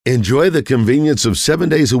Enjoy the convenience of 7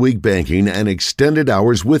 days a week banking and extended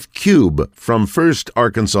hours with Cube from First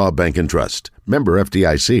Arkansas Bank and Trust. Member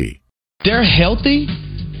FDIC. They're healthy.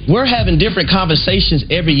 We're having different conversations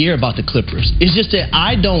every year about the Clippers. It's just that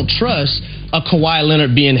I don't trust a Kawhi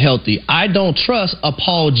Leonard being healthy. I don't trust a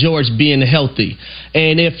Paul George being healthy.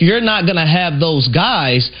 And if you're not going to have those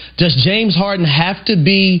guys, does James Harden have to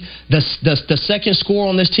be the second scorer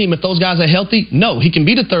on this team if those guys are healthy? No, he can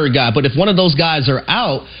be the third guy. But if one of those guys are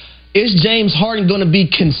out, is James Harden going to be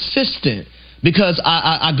consistent? Because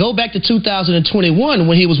I go back to 2021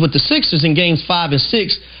 when he was with the Sixers in games 5 and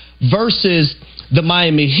 6 versus the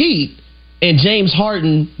Miami Heat, and James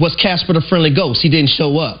Harden was Casper the Friendly Ghost. He didn't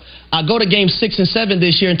show up. I go to games 6 and 7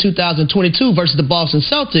 this year in 2022 versus the Boston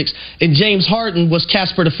Celtics, and James Harden was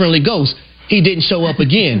Casper the Friendly Ghost. He didn't show up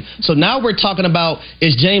again. So now we're talking about,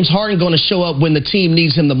 is James Harden going to show up when the team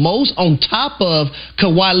needs him the most, on top of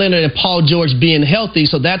Kawhi Leonard and Paul George being healthy?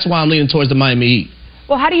 So that's why I'm leaning towards the Miami Heat.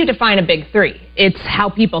 Well, how do you define a big three? It's how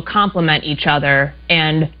people complement each other,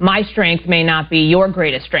 and my strength may not be your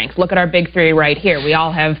greatest strength. Look at our big three right here. We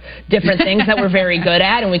all have different things that we're very good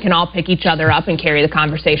at, and we can all pick each other up and carry the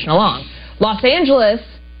conversation along. Los Angeles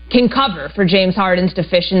can cover for James Harden's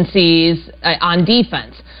deficiencies on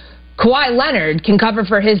defense. Kawhi Leonard can cover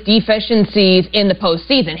for his deficiencies in the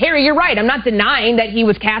postseason. Harry, you're right. I'm not denying that he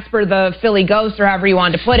was Casper the Philly Ghost, or however you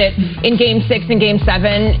wanted to put it, in Game 6 and Game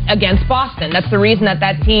 7 against Boston. That's the reason that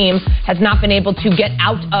team has not been able to get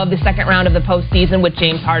out of the second round of the postseason with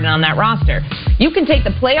James Harden on that roster. You can take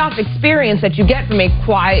the playoff experience that you get from a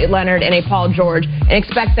Kawhi Leonard and a Paul George and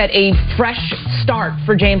expect that a fresh start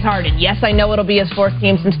for James Harden. Yes, I know it'll be his fourth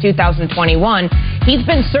team since 2021. He's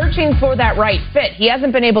been searching for that right fit. He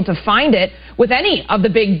hasn't been able to find it with any of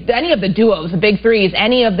the duos, the big threes,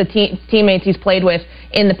 any of the teammates he's played with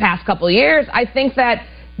in the past couple of years. I think that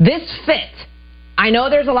this fit, I know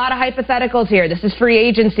there's a lot of hypotheticals here. This is free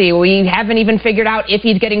agency. We haven't even figured out if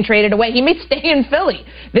he's getting traded away. He may stay in Philly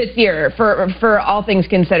this year for all things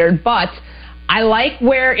considered, but I like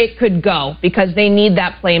where it could go because they need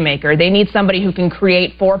that playmaker. They need somebody who can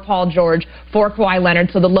create for Paul George, for Kawhi Leonard,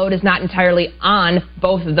 so the load is not entirely on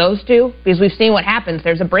both of those two, because we've seen what happens.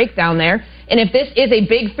 There's a breakdown there. And if this is a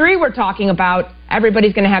big three we're talking about,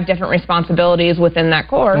 everybody's going to have different responsibilities within that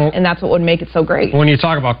core, and that's what would make it so great. When you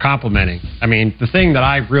talk about complimenting, I mean, the thing that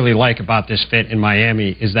I really like about this fit in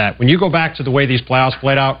Miami is that when you go back to the way these playoffs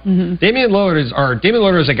played out, Damian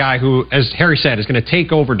Lillard is a guy who, as Harry said, is going to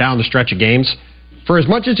take over down the stretch of games. For as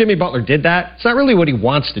much as Jimmy Butler did that, it's not really what he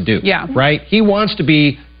wants to do. Yeah. Right? He wants to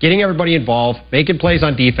be getting everybody involved, making plays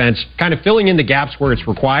on defense, kind of filling in the gaps where it's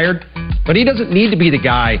required. But he doesn't need to be the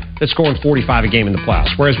guy that's scoring 45 a game in the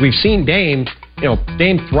playoffs. Whereas we've seen Dame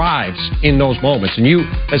thrives in those moments. And you,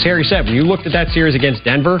 as Harry said, when you looked at that series against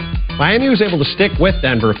Denver, Miami was able to stick with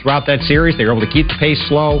Denver throughout that series. They were able to keep the pace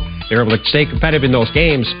slow. They were able to stay competitive in those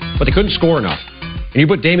games, but they couldn't score enough. And you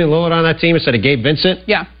put Damian Lillard on that team instead of Gabe Vincent.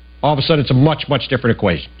 Yeah. All of a sudden, it's a much, much different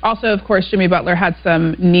equation. Also, of course, Jimmy Butler had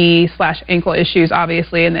some knee/ankle issues,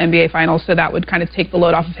 obviously, in the NBA Finals, so that would kind of take the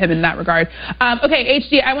load off of him in that regard. Okay,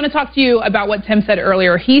 HG, I want to talk to you about what Tim said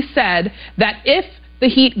earlier. He said that if the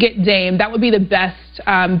Heat get Dame, that would be the best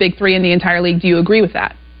big three in the entire league. Do you agree with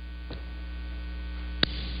that?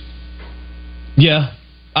 Yeah,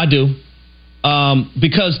 I do.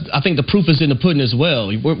 Because I think the proof is in the pudding as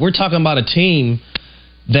well. We're talking about a team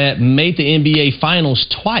that made the NBA Finals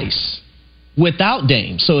twice without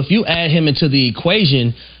Dame. So if you add him into the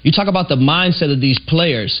equation, you talk about the mindset of these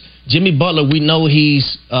players. Jimmy Butler, we know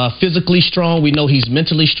he's physically strong. We know he's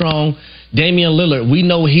mentally strong. Damian Lillard, we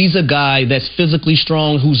know he's a guy that's physically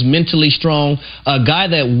strong, who's mentally strong, a guy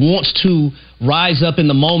that wants to rise up in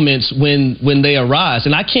the moments when they arise.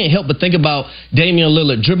 And I can't help but think about Damian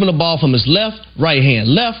Lillard dribbling the ball from his left hand,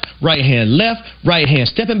 left hand,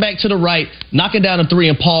 stepping back to the right, knocking down a three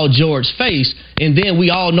in Paul George's face. And then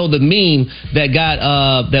we all know the meme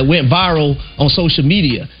that went viral on social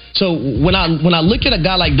media. So when I look at a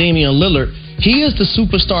guy like Damian Lillard, he is the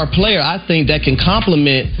superstar player, I think, that can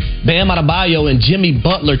complement Bam Adebayo and Jimmy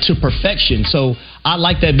Butler to perfection. So I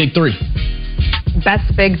like that big three.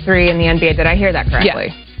 Best big three in the NBA. Did I hear that correctly?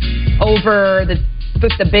 Yeah. Over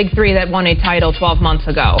the big three that won a title 12 months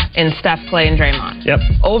ago in Steph, Clay, and Draymond. Yep.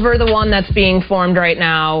 Over the one that's being formed right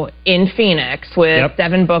now in Phoenix with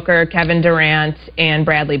Devin Booker, Kevin Durant, and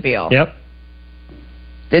Bradley Beal. Yep.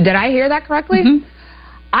 Did I hear that correctly? Mm-hmm.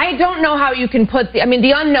 I don't know how you can put the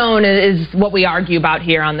unknown is what we argue about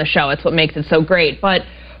here on the show. It's what makes it so great. But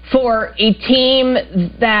for a team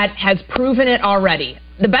that has proven it already,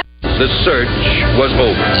 the search was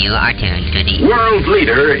over. You are tuned to the world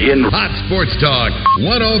leader in Hot Sports Talk,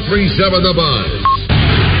 103.7 The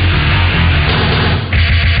Buzz.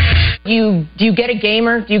 do you get a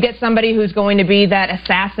gamer? Do you get somebody who's going to be that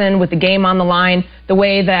assassin with the game on the line, the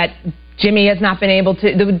way that Jimmy has not been able to,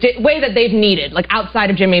 the way that they've needed, like outside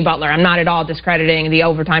of Jimmy Butler? I'm not at all discrediting the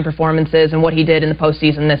overtime performances and what he did in the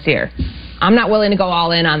postseason this year. I'm not willing to go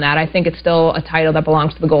all in on that. I think it's still a title that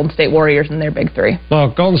belongs to the Golden State Warriors and their big three.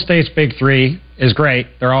 Well, Golden State's big three is great.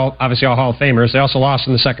 They're all obviously all Hall of Famers. They also lost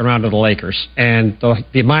in the second round to the Lakers. And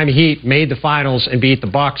the Miami Heat made the finals and beat the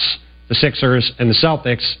Bucks, the Sixers, and the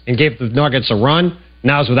Celtics, and gave the Nuggets a run.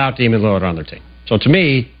 Now it's without Damian Lillard on their team. So to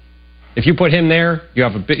me, if you put him there, you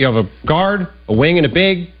have a guard, a wing, and a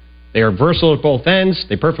big. They are versatile at both ends.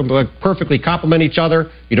 They perfectly complement each other.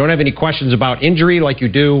 You don't have any questions about injury like you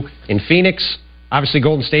do in Phoenix. Obviously,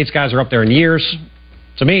 Golden State's guys are up there in years.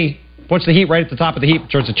 To me, puts the Heat right at the top of the heap in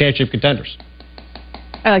terms of championship contenders.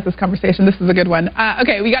 I like this conversation. This is a good one.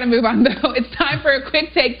 Okay, we got to move on, though. It's time for a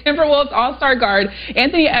quick take. Timberwolves All-Star guard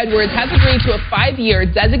Anthony Edwards has agreed to a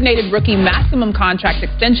 5-year designated rookie maximum contract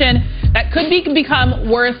extension that could become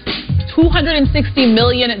worth $260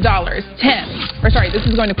 million. This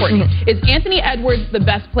is going to Courtney. Is Anthony Edwards the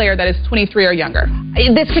best player that is 23 or younger?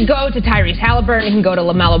 This could go to Tyrese Halliburton. It can go to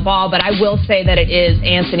LaMelo Ball, but I will say that it is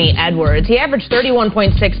Anthony Edwards. He averaged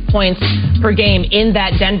 31.6 points per game in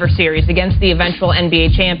that Denver series against the eventual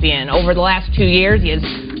NBA champion. Over the last 2 years, he has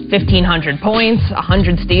 1,500 points,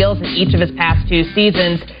 100 steals in each of his past 2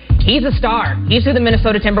 seasons. He's a star. He's who the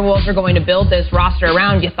Minnesota Timberwolves are going to build this roster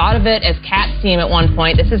around. You thought of it as Cat's team at one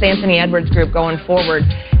point. This is Anthony Edwards' group going forward,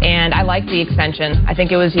 and I like the extension. I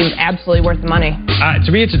think he was absolutely worth the money.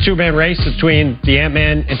 To me, it's a two-man race between the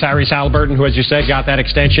Ant-Man and Tyrese Halliburton, who, as you said, got that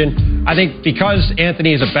extension. I think because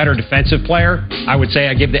Anthony is a better defensive player, I would say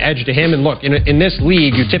I give the edge to him. And look, in this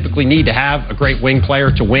league, you typically need to have a great wing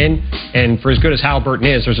player to win. And for as good as Halliburton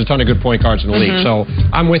is, there's a ton of good point guards in the league. So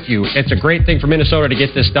I'm with you. It's a great thing for Minnesota to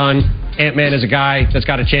get this done. Ant-Man is a guy that's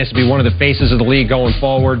got a chance to be one of the faces of the league going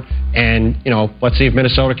forward. And, let's see if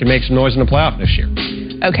Minnesota can make some noise in the playoff this year.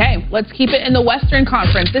 Okay, let's keep it in the Western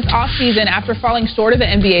Conference. This offseason, after falling short of the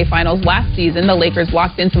NBA Finals last season, the Lakers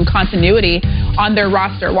locked in some continuity on their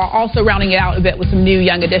roster while also rounding it out a bit with some new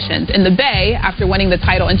young additions. In the Bay, after winning the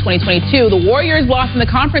title in 2022, the Warriors lost in the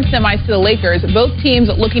conference semis to the Lakers. Both teams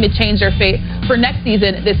looking to change their fate for next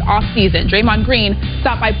season this offseason. Draymond Green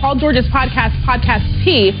stopped by Paul George's Podcast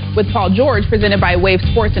P with Paul George, presented by Wave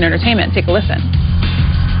Sports and Entertainment. Take a listen.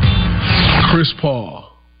 Chris Paul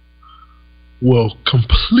will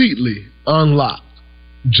completely unlock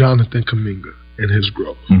Jonathan Kuminga and his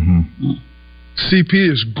growth.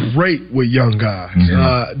 CP is great with young guys.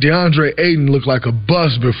 DeAndre Ayton looked like a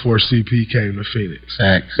bust before CP came to Phoenix.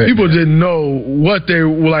 People didn't know what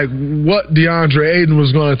DeAndre Ayton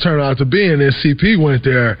was going to turn out to be, and then CP went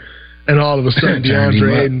there, and all of a sudden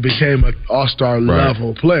DeAndre Ayton became an all-star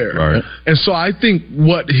level player. And so I think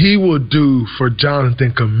what he will do for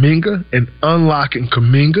Jonathan Kuminga and unlocking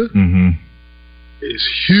Kuminga is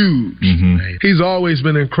huge. He's always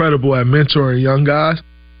been incredible at mentoring young guys.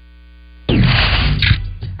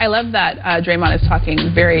 I love that Draymond is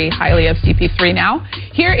talking very highly of CP3 now.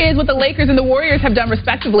 Here is what the Lakers and the Warriors have done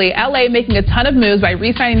respectively. LA making a ton of moves by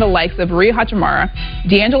re-signing the likes of Rui Hachimura,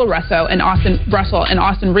 D'Angelo Russell, and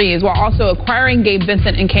Austin Reeves, while also acquiring Gabe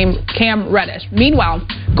Vincent and Cam Reddish. Meanwhile,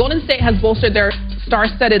 Golden State has bolstered their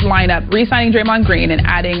star-studded lineup, re-signing Draymond Green and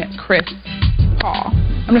adding Chris Paul.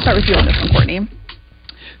 I'm going to start with you on this one, Courtney.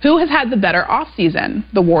 Who has had the better offseason,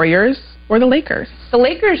 the Warriors or the Lakers? The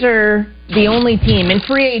Lakers are the only team in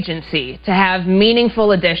free agency to have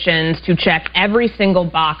meaningful additions to check every single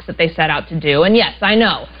box that they set out to do. And yes, I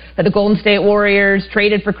know that the Golden State Warriors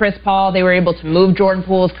traded for Chris Paul. They were able to move Jordan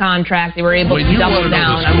Poole's contract. They were able to double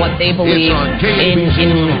down on what they believe in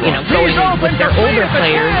going with their older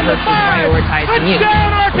players versus prioritizing youth.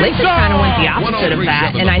 The Lakers kind of went the opposite of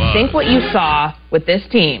that. And I think what you saw with this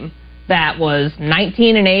team that was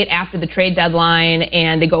 19-8 after the trade deadline,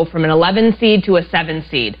 and they go from an 11 seed to a 7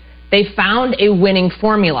 seed. They found a winning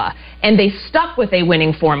formula, and they stuck with a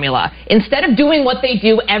winning formula. Instead of doing what they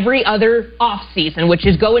do every other offseason, which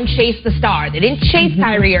is go and chase the star. They didn't chase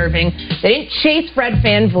Kyrie Irving. They didn't chase Fred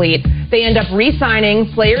VanVleet. They end up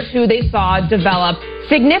re-signing players who they saw develop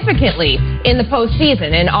significantly in the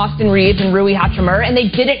postseason, in Austin Reeves and Rui Hachimura, and they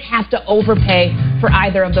didn't have to overpay for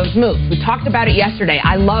either of those moves. We talked about it yesterday.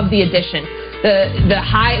 I love the addition. The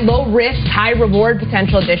low-risk, high-reward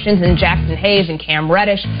potential additions in Jackson Hayes and Cam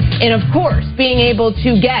Reddish. And, of course, being able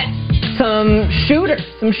to get some shooters,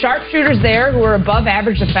 some sharpshooters there who are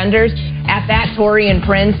above-average defenders at that, Taurean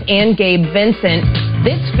Prince and Gabe Vincent.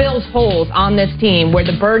 This fills holes on this team where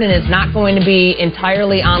the burden is not going to be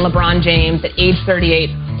entirely on LeBron James at age 38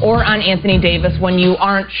 or on Anthony Davis when you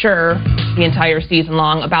aren't sure the entire season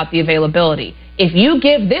long about the availability. If you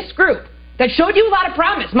give this group that showed you a lot of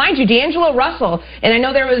promise, mind you, D'Angelo Russell, and I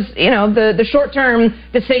know there was, the short-term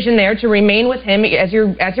decision there to remain with him as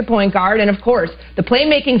your point guard, and of course, the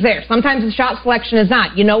playmaking's there. Sometimes the shot selection is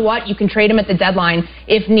not. You know what? You can trade him at the deadline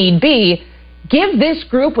if need be. Give this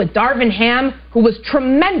group with Darvin Ham, who was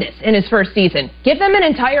tremendous in his first season, give them an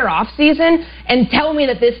entire offseason and tell me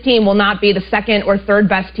that this team will not be the second or third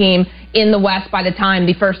best team in the West by the time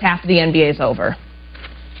the first half of the NBA is over.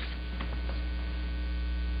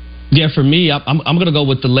 Yeah, for me, I'm going to go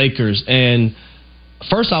with the Lakers. And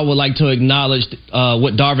first, I would like to acknowledge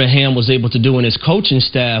what Darvin Ham was able to do in his coaching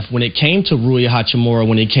staff when it came to Rui Hachimura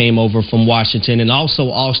when he came over from Washington, and also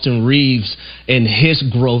Austin Reeves and his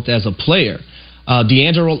growth as a player.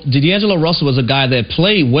 D'Angelo Russell was a guy that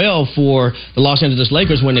played well for the Los Angeles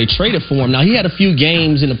Lakers when they traded for him. Now, he had a few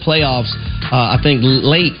games in the playoffs, I think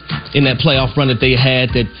late in that playoff run that they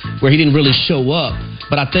had where he didn't really show up.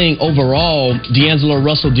 But I think overall, D'Angelo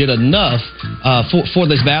Russell did enough for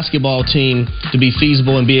this basketball team to be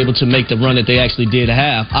feasible and be able to make the run that they actually did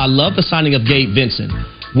have. I love the signing of Gabe Vincent.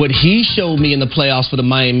 What he showed me in the playoffs for the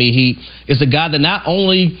Miami Heat is a guy that not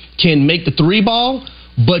only can make the three ball,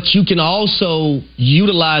 but you can also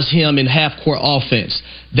utilize him in half-court offense.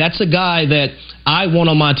 That's a guy that I want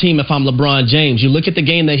on my team if I'm LeBron James. You look at the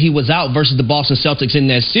game that he was out versus the Boston Celtics in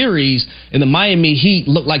that series, and the Miami Heat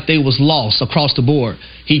looked like they was lost across the board.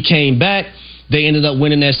 He came back. They ended up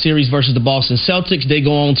winning that series versus the Boston Celtics. They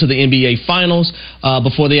go on to the NBA Finals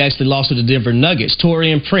before they actually lost to the Denver Nuggets.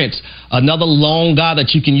 Taurean Prince, another long guy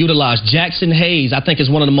that you can utilize. Jackson Hayes, I think, is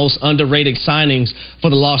one of the most underrated signings for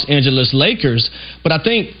the Los Angeles Lakers. But I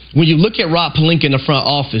think when you look at Rob Pelinka in the front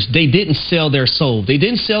office, they didn't sell their soul. They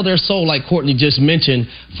didn't sell their soul, like Courtney just mentioned,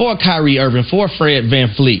 for Kyrie Irving, for Fred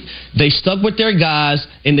VanVleet. They stuck with their guys,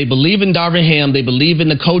 and they believe in Darvin Ham. They believe in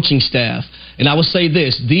the coaching staff. And I would say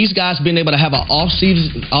this, these guys being able to have an off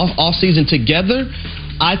season together,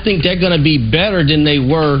 I think they're going to be better than they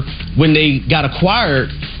were when they got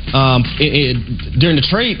acquired during the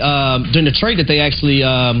trade that they actually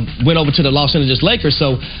went over to the Los Angeles Lakers.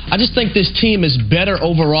 So I just think this team is better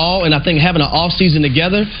overall, and I think having an off season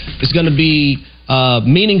together is going to be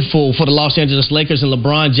meaningful for the Los Angeles Lakers and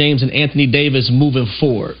LeBron James and Anthony Davis moving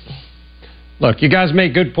forward. Look, you guys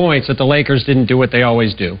make good points that the Lakers didn't do what they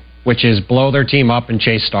always do, which is blow their team up and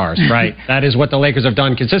chase stars, right? That is what the Lakers have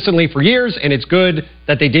done consistently for years, and it's good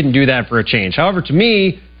that they didn't do that for a change. However, to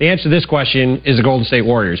me, the answer to this question is the Golden State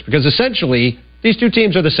Warriors, because essentially, these two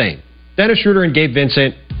teams are the same. Dennis Schroeder and Gabe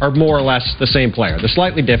Vincent are more or less the same player. They're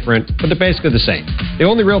slightly different, but they're basically the same. The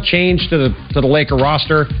only real change to the Laker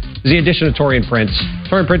roster is the addition of Taurean Prince.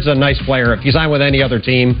 Taurean Prince is a nice player. If he signed with any other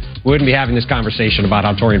team, we wouldn't be having this conversation about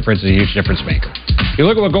how Taurean Prince is a huge difference maker. If you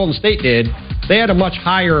look at what Golden State did, they had a much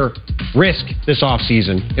higher risk this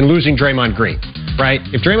offseason in losing Draymond Green, right?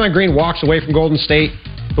 If Draymond Green walks away from Golden State,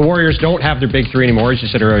 the Warriors don't have their big three anymore, as you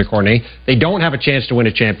said earlier, Courtney. They don't have a chance to win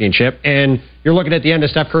a championship, and you're looking at the end of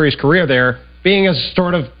Steph Curry's career there being as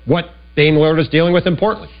sort of what Dame Lillard is dealing with in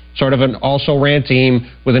Portland, sort of an also-ran team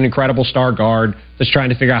with an incredible star guard that's trying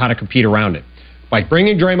to figure out how to compete around it. By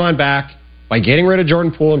bringing Draymond back, by getting rid of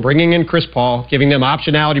Jordan Poole and bringing in Chris Paul, giving them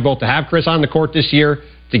optionality both to have Chris on the court this year,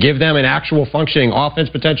 to give them an actual functioning offense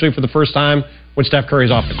potentially for the first time when Steph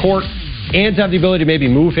Curry's off the court, and to have the ability to maybe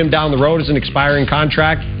move him down the road as an expiring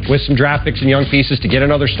contract with some draft picks and young pieces to get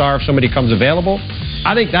another star if somebody comes available.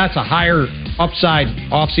 I think that's a higher upside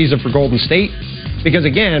offseason for Golden State because,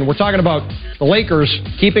 again, we're talking about the Lakers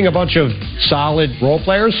keeping a bunch of solid role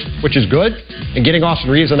players, which is good, and getting Austin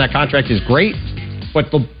Reeves on that contract is great, but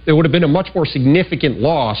it would have been a much more significant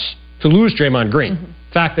loss to lose Draymond Green. Mm-hmm.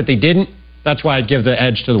 The fact that they didn't, that's why I'd give the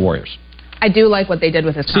edge to the Warriors. I do like what they did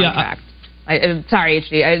with his contract. Sorry,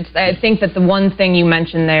 HD. I think that the one thing you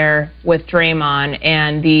mentioned there with Draymond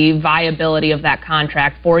and the viability of that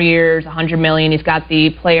contract, 4 years, $100 million, he's got the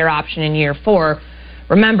player option in year 4.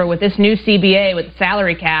 Remember, with this new CBA, with the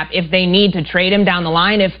salary cap, if they need to trade him down the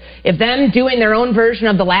line, if them doing their own version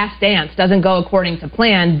of The Last Dance doesn't go according to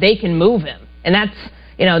plan, they can move him. And that's,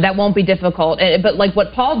 that won't be difficult. But like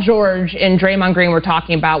what Paul George and Draymond Green were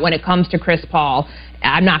talking about when it comes to Chris Paul,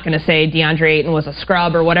 I'm not going to say DeAndre Ayton was a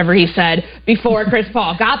scrub or whatever he said before Chris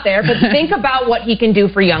Paul got there, but think about what he can do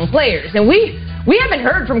for young players. And we haven't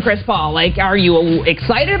heard from Chris Paul. Like, are you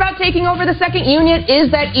excited about taking over the second unit? Is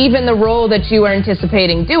that even the role that you are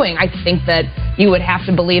anticipating doing? I think that you would have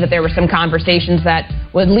to believe that there were some conversations that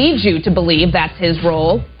would lead you to believe that's his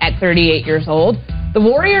role at 38 years old. The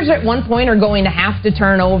Warriors at one point are going to have to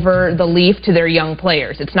turn over the leaf to their young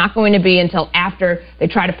players. It's not going to be until after they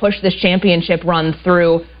try to push this championship run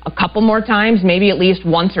through a couple more times, maybe at least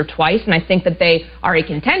once or twice, and I think that they are a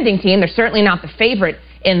contending team. They're certainly not the favorite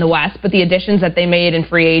in the West, but the additions that they made in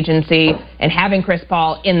free agency and having Chris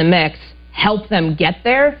Paul in the mix help them get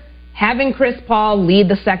there. Having Chris Paul lead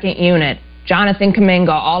the second unit, Jonathan Kuminga,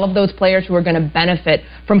 all of those players who are going to benefit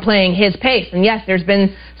from playing his pace. And yes, there's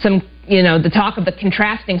been some, the talk of the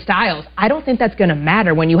contrasting styles. I don't think that's going to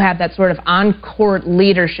matter when you have that sort of on-court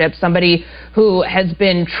leadership, somebody who has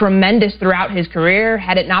been tremendous throughout his career.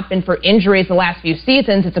 Had it not been for injuries the last few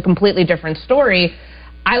seasons, it's a completely different story.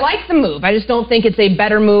 I like the move. I just don't think it's a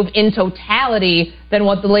better move in totality than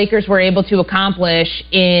what the Lakers were able to accomplish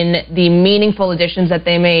in the meaningful additions that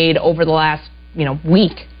they made over the last,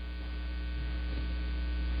 week.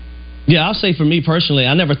 Yeah, I'll say for me personally,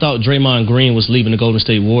 I never thought Draymond Green was leaving the Golden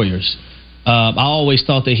State Warriors. I always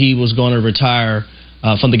thought that he was going to retire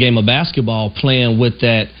from the game of basketball playing with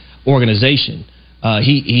that organization.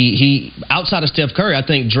 He outside of Steph Curry, I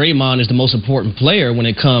think Draymond is the most important player when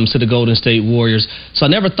it comes to the Golden State Warriors. So I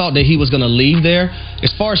never thought that he was going to leave there.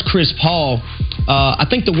 As far as Chris Paul, I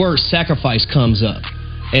think the word sacrifice comes up.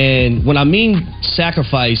 And when I mean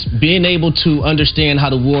sacrifice, being able to understand how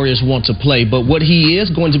the Warriors want to play, but what he is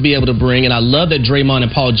going to be able to bring, and I love that Draymond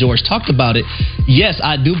and Paul George talked about it. Yes,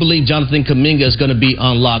 I do believe Jonathan Kuminga is going to be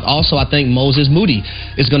unlocked. Also, I think Moses Moody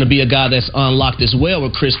is going to be a guy that's unlocked as well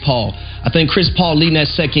with Chris Paul. I think Chris Paul leading that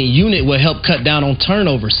second unit will help cut down on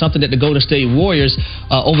turnovers, something that the Golden State Warriors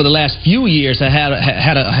over the last few years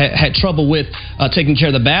had trouble with taking care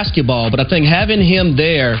of the basketball. But I think having him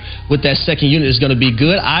there with that second unit is going to be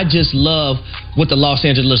good. I just love what the Los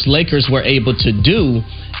Angeles Lakers were able to do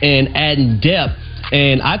and adding depth.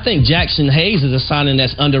 And I think Jackson Hayes is a signing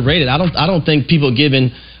that's underrated. I don't think people are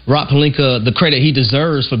giving Rob Pelinka the credit he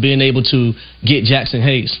deserves for being able to get Jackson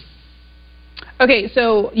Hayes. Okay,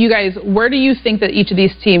 so you guys, where do you think that each of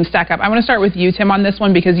these teams stack up? I want to start with you, Tim, on this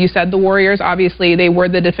one, because you said the Warriors, obviously, they were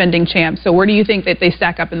the defending champs. So where do you think that they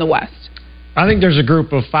stack up in the West? I think there's a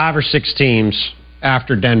group of 5 or 6 teams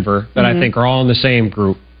after Denver that I think are all in the same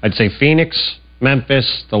group. I'd say Phoenix,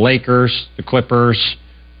 Memphis, the Lakers, the Clippers,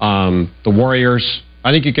 the Warriors.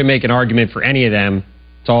 I think you can make an argument for any of them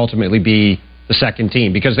to ultimately be the second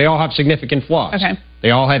team because they all have significant flaws. Okay.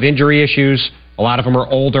 They all have injury issues. A lot of them are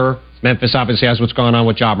older. Memphis obviously has what's going on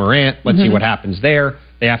with Ja Morant. Let's see what happens there.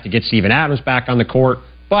 They have to get Steven Adams back on the court.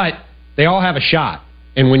 But they all have a shot.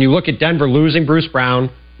 And when you look at Denver losing Bruce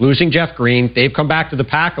Brown, losing Jeff Green, they've come back to the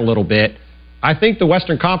pack a little bit. I think the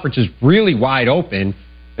Western Conference is really wide open.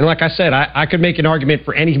 And like I said, I could make an argument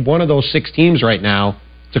for any one of those 6 teams right now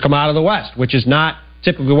to come out of the West, which is not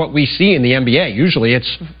typically what we see in the NBA. Usually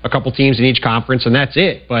it's a couple teams in each conference, and that's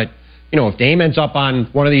it. But, if Dame ends up on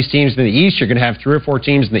one of these teams in the East, you're going to have 3 or 4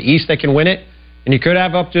 teams in the East that can win it. And you could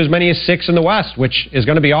have up to as many as 6 in the West, which is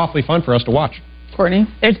going to be awfully fun for us to watch. Courtney?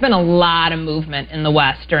 There's been a lot of movement in the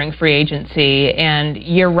West during free agency, and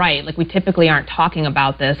you're right. We typically aren't talking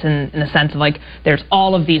about this in the sense of, there's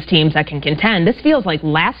all of these teams that can contend. This feels like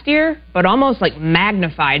last year, but almost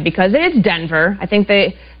magnified because it is Denver. I think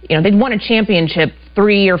they'd won a championship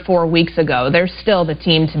 3 or 4 weeks ago. They're still the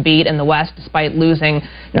team to beat in the West despite losing,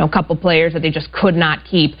 a couple players that they just could not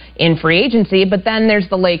keep in free agency. But then there's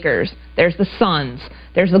the Lakers, there's the Suns,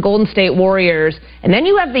 there's the Golden State Warriors, and then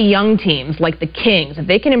you have the young teams like the Kings. If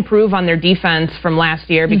they can improve on their defense from last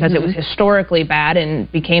year because it was historically bad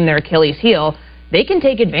and became their Achilles heel, they can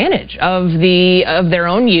take advantage of their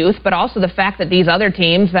own youth, but also the fact that these other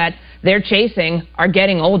teams that they're chasing are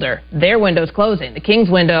getting older. Their window's closing. The Kings'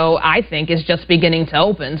 window, I think, is just beginning to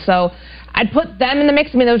open. So I'd put them in the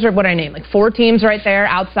mix. Those are what I named, 4 teams right there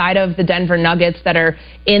outside of the Denver Nuggets that are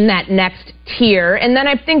in that next tier. And then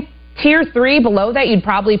I think tier 3 below that, you'd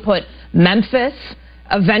probably put Memphis.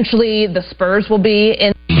 Eventually, the Spurs will be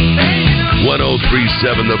in.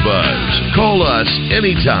 1037 The Buzz. Call us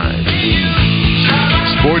anytime.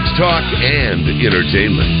 Sports talk and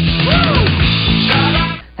entertainment.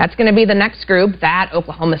 That's going to be the next group. That,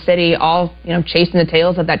 Oklahoma City, all chasing the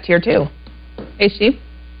tails of that tier 2. HG?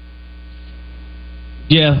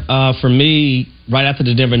 Yeah, for me, right after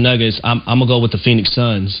the Denver Nuggets, I'm going to go with the Phoenix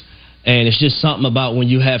Suns. And it's just something about when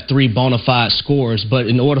you have 3 bona fide scorers. But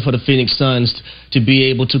in order for the Phoenix Suns to be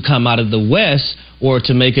able to come out of the West or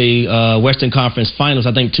to make a Western Conference Finals,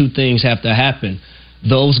 I think 2 things have to happen.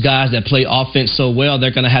 those guys that play offense so well,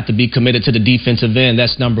 they're going to have to be committed to the defensive end.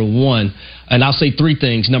 That's number one. And I'll say three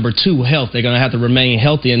things. Number two, health. They're going to have to remain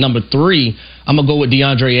healthy. And number three, I'm going to go with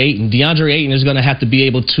DeAndre Ayton. DeAndre Ayton is going to have to be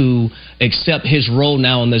able to accept his role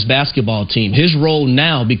now on this basketball team. His role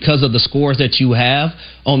now, because of the scores that you have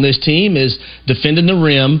on this team, is defending the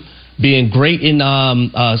rim, being great in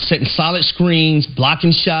setting solid screens,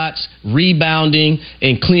 blocking shots, rebounding,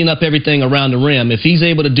 and cleaning up everything around the rim. If he's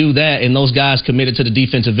able to do that and those guys committed to the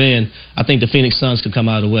defensive end, I think the Phoenix Suns could come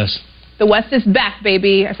out of the West. The West is back,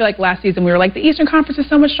 baby. I feel like last season we were like, the Eastern Conference is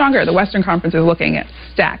so much stronger. The Western Conference is looking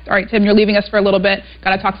stacked. All right, Tim, you're leaving us for a little bit.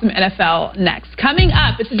 Got to talk some NFL next. Coming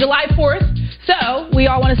up, it's July 4th, so we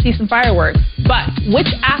all want to see some fireworks. But which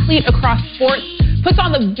athlete across sports puts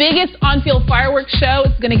on the biggest on-field fireworks show?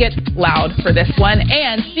 It's going to get loud for this one.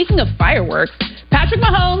 And speaking of fireworks, Patrick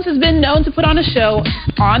Mahomes has been known to put on a show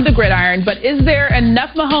on the gridiron, but is there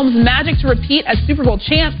enough Mahomes magic to repeat as Super Bowl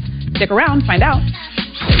champ? Stick around, find out.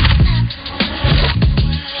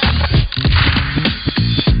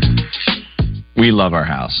 We love our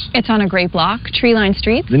house. It's on a great block, tree-lined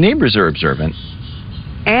street. The neighbors are observant.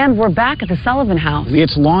 And we're back at the Sullivan House.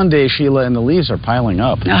 It's lawn day, Sheila, and the leaves are piling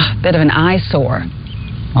up. Bit of an eyesore.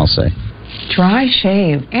 I'll say. Dry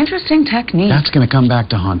shave. Interesting technique. That's going to come back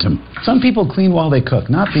to haunt him. Some people clean while they cook,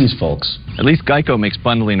 not these folks. At least Geico makes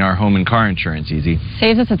bundling our home and car insurance easy.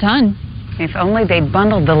 Saves us a ton. If only they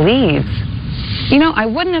bundled the leaves. You know, I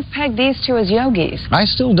wouldn't have pegged these two as yogis. I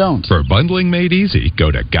still don't. For bundling made easy,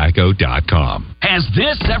 go to geico.com. Has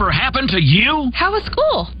this ever happened to you? How was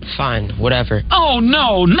school? Fine, whatever. Oh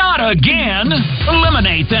no, not again!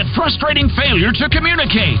 Eliminate that frustrating failure to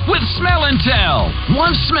communicate with Smell and Tell.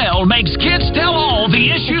 One smell makes kids tell all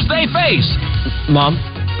the issues they face. Mom,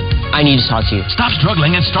 I need to talk to you. Stop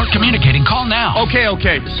struggling and start communicating. Call now.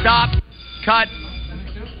 Okay. Stop. Cut.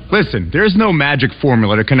 Listen, there's no magic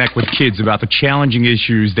formula to connect with kids about the challenging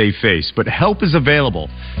issues they face, but help is available.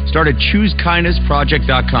 Start at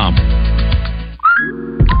ChooseKindnessProject.com.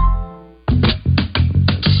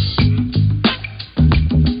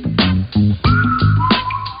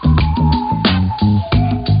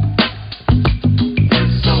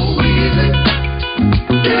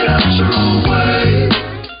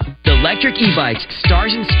 Electric e-bikes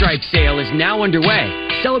Stars and Stripes sale is now underway.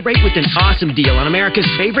 Celebrate with an awesome deal on America's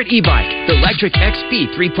favorite e-bike, the Electric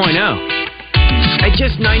XP 3.0. At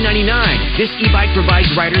just $9.99, this e-bike provides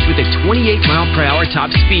riders with a 28-mile-per-hour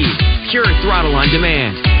top speed, pure throttle on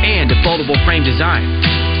demand, and a foldable frame design.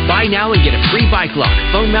 Buy now and get a free bike lock,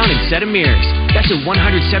 phone mount, and set of mirrors. That's a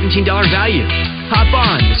 $117 value. Hop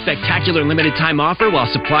on the spectacular limited time offer while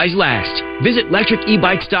supplies last. Visit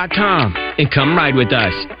electricebikes.com and come ride with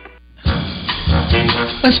us.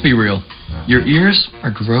 Let's be real. Your ears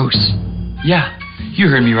are gross. Yeah, you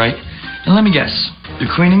heard me right. And let me guess, you're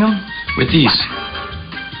cleaning them with these.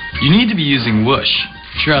 You need to be using Whoosh.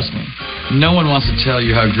 Trust me, no one wants to tell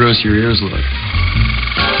you how gross your ears look.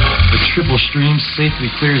 The triple stream safely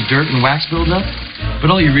clears dirt and wax buildup. But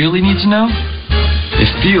all you really need to know, it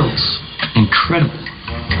feels incredible.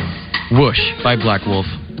 Whoosh by Black Wolf.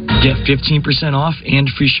 Get 15% off and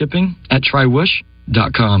free shipping at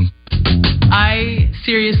trywhoosh.com. I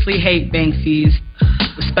seriously hate bank fees,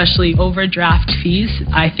 especially overdraft fees.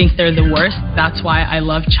 I think they're the worst. That's why I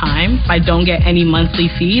love Chime. I don't get any monthly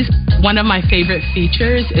fees. One of my favorite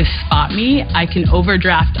features is Spot Me. I can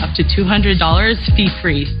overdraft up to $200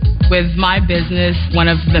 fee-free. With my business, one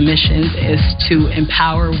of the missions is to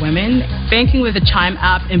empower women. Banking with the Chime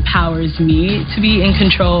app empowers me to be in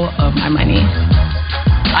control of my money.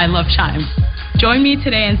 I love Chime. Join me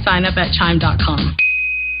today and sign up at chime.com.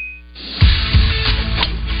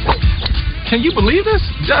 Can you believe this?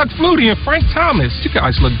 Doug Flutie and Frank Thomas. You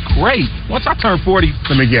guys look great. Once I turn 40...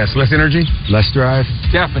 Let me guess. Less energy? Less drive?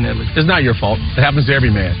 Definitely. It's not your fault. It happens to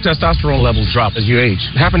every man. Testosterone levels drop as you age.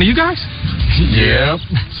 It happened to you guys? Yeah.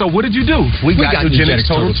 So what did you do? We got Nugenix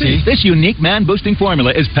Total T. This unique man-boosting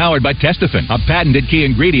formula is powered by Testofen, a patented key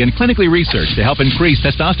ingredient clinically researched to help increase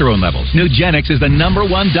testosterone levels. Nugenix is the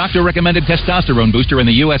 #1 doctor-recommended testosterone booster in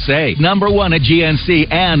the USA, #1 at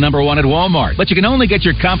GNC, and #1 at Walmart. But you can only get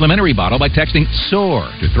your complimentary bottle by texting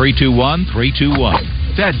SOAR to 321-321.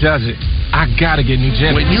 That does it. I gotta get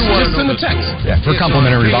Nugenix. When you want just send a text. Yeah, for a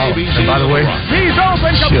complimentary bottle. And by the way,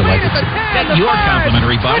 she'll like it too. Get your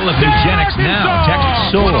complimentary bottle of Nugenix now.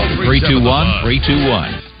 Text SOAR to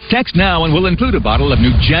 321-321. Text now and we'll include a bottle of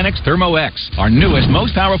Nugenix Thermo X, our newest,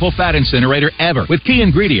 most powerful fat incinerator ever, with key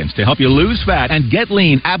ingredients to help you lose fat and get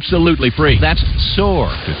lean absolutely free. That's SOAR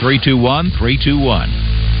to 321-321.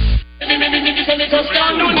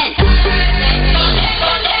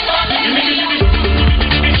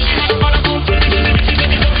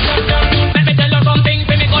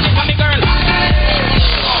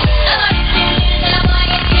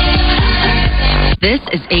 This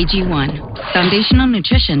is AG1, foundational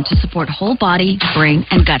nutrition to support whole body, brain,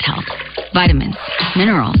 and gut health. Vitamins,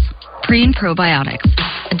 minerals, pre- and probiotics,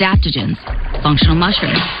 adaptogens, functional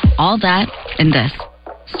mushrooms, all that in this.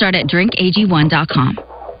 Start at drinkag1.com.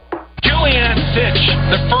 Julianne Fitch,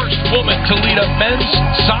 the first woman to lead a men's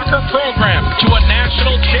soccer program to a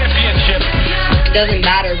national championship. It doesn't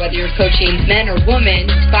matter whether you're coaching men or women,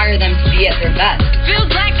 inspire them to be at their best.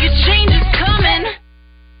 Feels like a change is coming.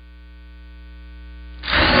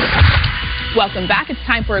 Welcome back. It's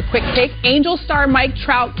time for a quick take. Angel star Mike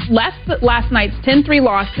Trout left last night's 10-3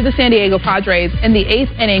 loss to the San Diego Padres in the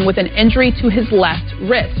 8th inning with an injury to his left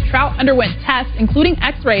wrist. Trout underwent tests, including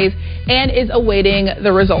x-rays, and is awaiting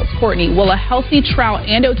the results. Courtney, will a healthy Trout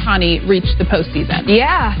and Ohtani reach the postseason?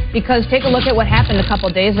 Yeah, because take a look at what happened a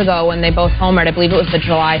couple days ago when they both homered. I believe it was the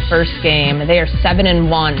July 1st game. They are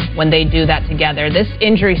 7-1 when they do that together. This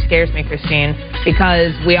injury scares me, Christine,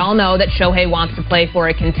 because we all know that Shohei wants to play for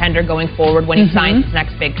a contender going forward when he signs his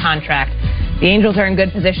next big contract. The Angels are in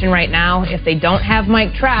good position right now. If they don't have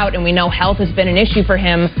Mike Trout, and we know health has been an issue for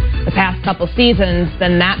him the past couple seasons,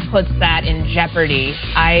 then that puts that in jeopardy.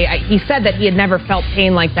 He said that he had never felt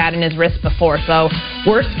pain like that in his wrist before. So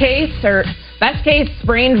worst case, or best case,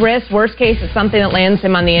 sprained wrist. Worst case is something that lands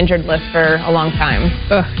him on the injured list for a long time.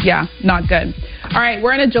 Yeah, not good. All right,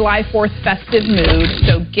 we're in a July 4th festive mood,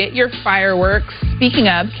 so get your fireworks. Speaking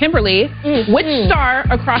of, Kimberly, which star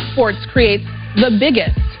across sports creates the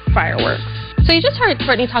biggest fireworks? So you just heard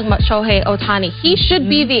Courtney talking about Shohei Ohtani. He should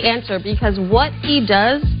be the answer because what he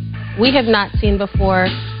does, we have not seen before.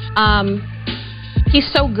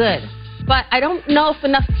 He's so good. But I don't know if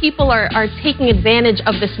enough people are taking advantage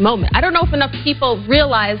of this moment. I don't know if enough people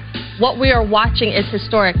realize what we are watching is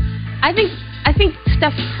historic. I think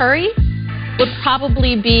Steph Curry would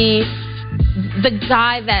probably be the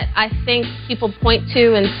guy that I think people point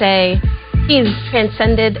to and say, he's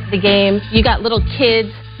transcended the game. You got little kids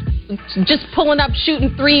just pulling up,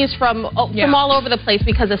 shooting threes from all over the place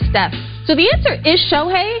because of Steph. So the answer is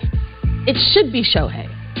Shohei. It should be Shohei.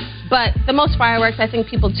 But the most fireworks, I think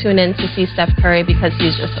people tune in to see Steph Curry because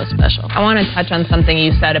he's just so special. I want to touch on something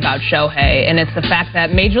you said about Shohei, and it's the fact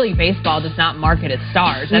that Major League Baseball does not market its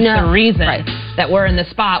stars. That's the reason that we're in the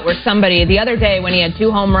spot where somebody, the other day when he had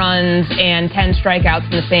 2 home runs and 10 strikeouts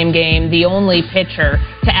in the same game, the only pitcher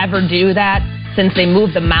to ever do that since they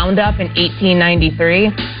moved the mound up in 1893.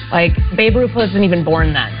 Like, Babe Ruth wasn't even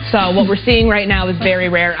born then. So what we're seeing right now is very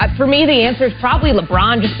rare. For me, the answer is probably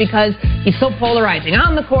LeBron, just because he's so polarizing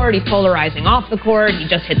on the court, he's polarizing off the court. He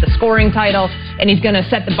just hit the scoring title, and he's going to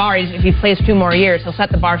set the bar. If he plays 2 more years, he'll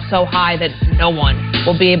set the bar so high that no one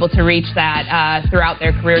will be able to reach that throughout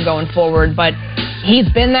their career going forward. But he's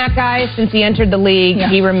been that guy since he entered the league. Yeah.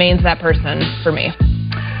 He remains that person for me.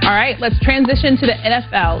 All right, let's transition to the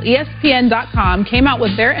NFL. ESPN.com came out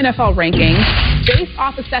with their NFL rankings based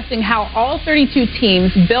off assessing how all 32 teams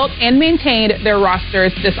built and maintained their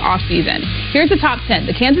rosters this offseason. Here's the top 10.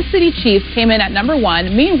 The Kansas City Chiefs came in at number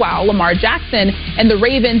 1. Meanwhile, Lamar Jackson and the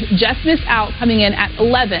Ravens just missed out, coming in at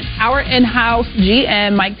 11. Our in-house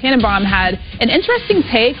GM, Mike Tannenbaum, had an interesting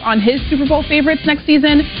take on his Super Bowl favorites next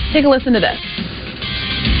season. Take a listen to this.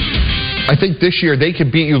 I think this year they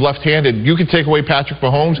could beat you left-handed. You can take away Patrick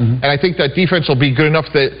Mahomes, and I think that defense will be good enough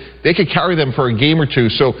that they could carry them for a game or two.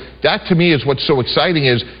 So that, to me, is what's so exciting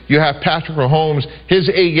is you have Patrick Mahomes. His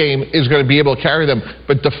A-game is going to be able to carry them,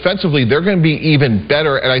 but defensively they're going to be even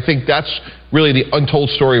better, and I think that's really the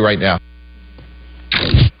untold story right now.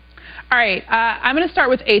 All right, I'm going to start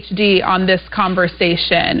with HD on this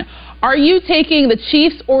conversation. Are you taking the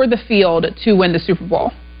Chiefs or the field to win the Super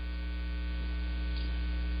Bowl?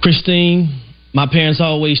 Christine, my parents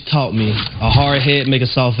always taught me a hard head make a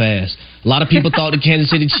soft ass. A lot of people thought the Kansas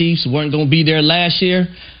City Chiefs weren't going to be there last year.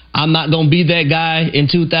 I'm not going to be that guy in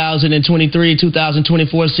 2023,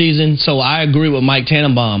 2024 season, so I agree with Mike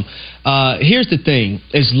Tannenbaum. Here's the thing.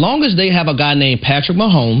 As long as they have a guy named Patrick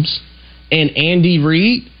Mahomes and Andy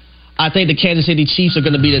Reid, I think the Kansas City Chiefs are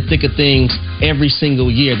going to be the thick of things every single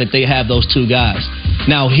year that they have those 2 guys.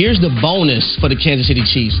 Now, here's the bonus for the Kansas City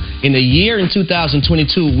Chiefs. In the year in 2022,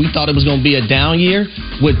 we thought it was going to be a down year.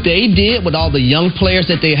 What they did with all the young players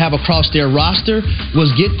that they have across their roster was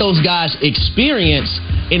get those guys experience,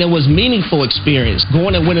 and it was meaningful experience,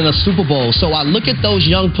 going and winning a Super Bowl. So I look at those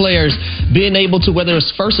young players being able to, whether it's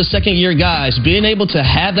first or second year guys, being able to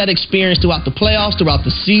have that experience throughout the playoffs, throughout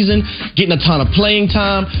the season, getting a ton of playing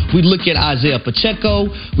time. We look at Isaiah Pacheco.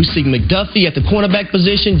 We see McDuffie at the cornerback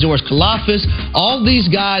position, George Kalafis. All these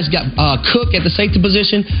guys got Cook at the safety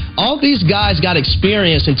position. All these guys got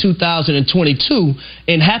experience in 2022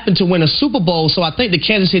 and happened to win a Super Bowl. So I think the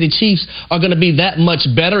Kansas City Chiefs are going to be that much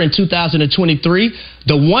better in 2023.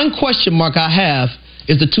 The one question mark I have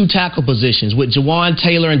is the two tackle positions with Jawan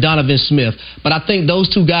Taylor and Donovan Smith. But I think those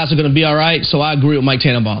two guys are going to be all right, so I agree with Mike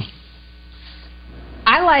Tannenbaum.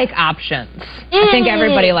 I like options. I think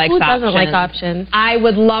everybody likes options. Who doesn't like options? I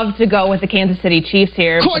would love to go with the Kansas City Chiefs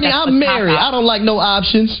here. Courtney, I'm married. I don't like no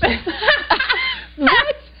options.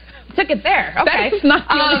 What? Took it there. Okay. That's not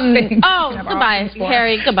the only thing. Oh, goodbye,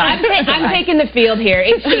 Harry. Goodbye. I'm taking the field here.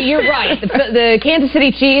 You're right. The Kansas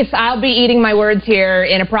City Chiefs, I'll be eating my words here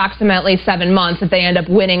in approximately 7 months if they end up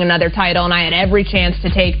winning another title, and I had every chance to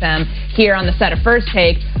take them here on the set of First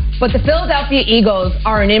Take. But the Philadelphia Eagles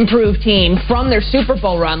are an improved team from their Super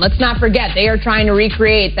Bowl run. Let's not forget, they are trying to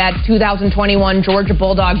recreate that 2021 Georgia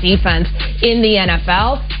Bulldog defense in the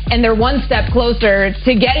NFL, and they're one step closer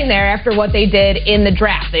to getting there after what they did in the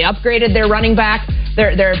draft. They upgraded their running back,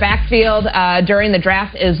 their backfield during the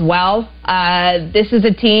draft as well. This is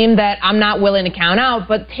a team that I'm not willing to count out,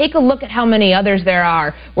 but take a look at how many others there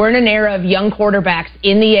are. We're in an era of young quarterbacks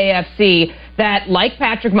in the AFC that, like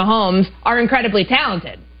Patrick Mahomes, are incredibly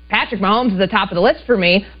talented. Patrick Mahomes is the top of the list for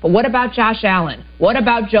me, but what about Josh Allen? What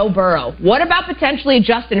about Joe Burrow? What about potentially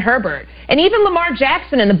Justin Herbert? And even Lamar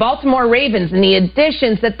Jackson and the Baltimore Ravens and the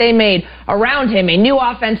additions that they made around him, a new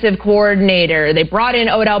offensive coordinator. They brought in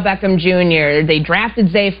Odell Beckham Jr. They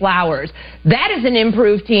drafted Zay Flowers. That is an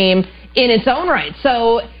improved team in its own right.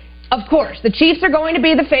 So, of course, the Chiefs are going to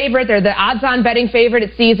be the favorite. They're the odds-on betting favorite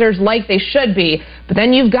at Caesars like they should be. But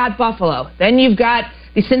then you've got Buffalo. Then you've got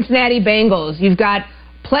the Cincinnati Bengals. You've got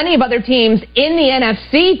plenty of other teams in the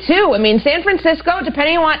NFC, too. I mean, San Francisco,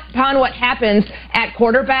 depending upon what happens at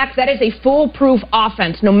quarterback, that is a foolproof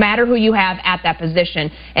offense, no matter who you have at that position.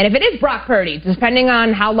 And if it is Brock Purdy, depending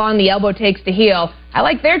on how long the elbow takes to heal, I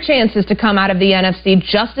like their chances to come out of the NFC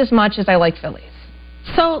just as much as I like Philly's.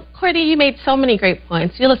 So, Courtney, you made so many great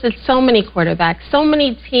points. You listed so many quarterbacks, so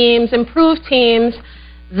many teams, improved teams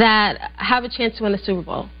that have a chance to win the Super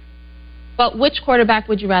Bowl. But which quarterback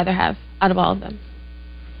would you rather have out of all of them?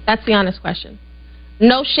 That's the honest question.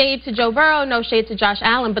 No shade to Joe Burrow, no shade to Josh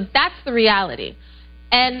Allen, but that's the reality.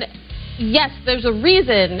 And yes, there's a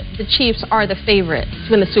reason the Chiefs are the favorite to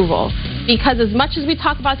win the Super Bowl. Because as much as we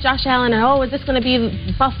talk about Josh Allen and, oh, is this going to be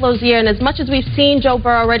Buffalo's year? And as much as we've seen Joe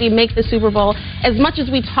Burrow already make the Super Bowl, as much as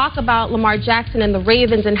we talk about Lamar Jackson and the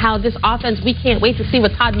Ravens and how this offense, we can't wait to see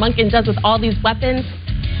what Todd Monken does with all these weapons,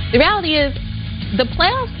 the reality is the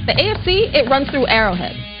playoffs, the AFC, it runs through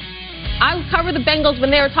Arrowhead. I would cover the Bengals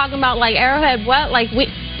when they were talking about, like, Arrowhead, what? Like,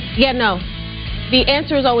 no. The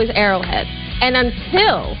answer is always Arrowhead. And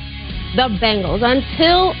until the Bengals,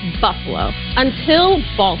 until Buffalo, until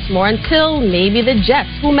Baltimore, until maybe the Jets,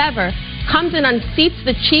 whomever, comes and unseats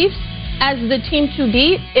the Chiefs as the team to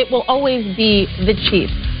beat, it will always be the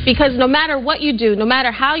Chiefs. Because no matter what you do, no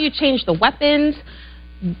matter how you change the weapons,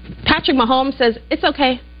 Patrick Mahomes says, it's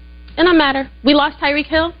okay. It don't matter. We lost Tyreek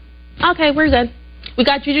Hill. Okay, we're good. We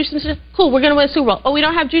got Juju Smith. Cool, we're going to win a Super Bowl. Oh, we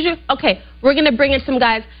don't have Juju? Okay, we're going to bring in some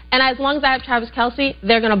guys. And as long as I have Travis Kelce,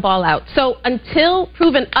 they're going to ball out. So until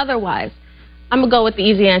proven otherwise, I'm going to go with the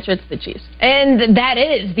easy answer. It's the Chiefs. And that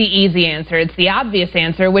is the easy answer. It's the obvious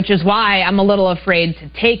answer, which is why I'm a little afraid to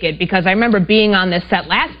take it. Because I remember being on this set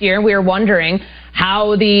last year, and we were wondering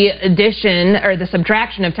how the addition or the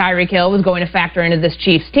subtraction of Tyreek Hill was going to factor into this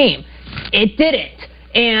Chiefs team. It didn't.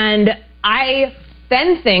 And I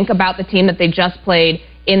then think about the team that they just played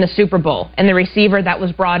in the Super Bowl and the receiver that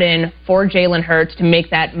was brought in for Jalen Hurts to make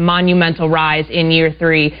that monumental rise in year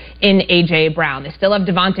 3 in A.J. Brown. They still have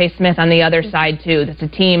Devontae Smith on the other side, too. That's a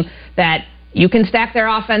team that you can stack their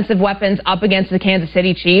offensive weapons up against the Kansas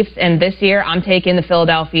City Chiefs, and this year I'm taking the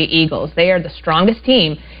Philadelphia Eagles. They are the strongest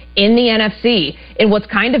team in the NFC in what's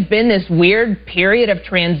kind of been this weird period of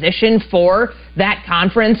transition for that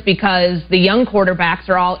conference because the young quarterbacks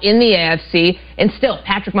are all in the AFC, and still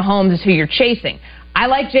Patrick Mahomes is who you're chasing. I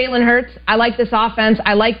like Jalen Hurts. I like this offense.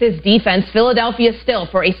 I like this defense. Philadelphia still,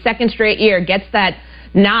 for a second straight year, gets that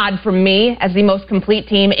nod from me as the most complete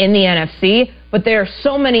team in the NFC. But there are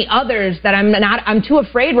so many others that I'm too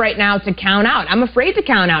afraid right now to count out. I'm afraid to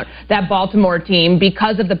count out that Baltimore team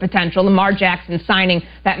because of the potential. Lamar Jackson signing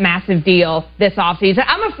that massive deal this offseason.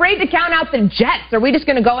 I'm afraid to count out the Jets. Are we just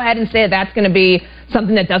going to go ahead and say that's going to be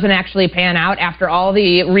something that doesn't actually pan out after all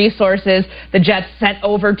the resources the Jets sent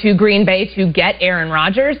over to Green Bay to get Aaron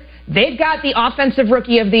Rodgers? They've got the offensive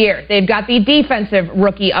rookie of the year. They've got the defensive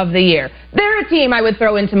rookie of the year. They're a team I would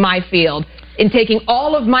throw into my field in taking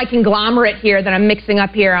all of my conglomerate here that I'm mixing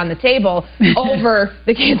up here on the table over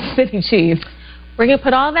the Kansas City Chiefs. We're going to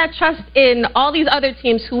put all that trust in all these other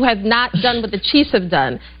teams who have not done what the Chiefs have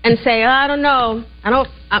done and say, I don't know. I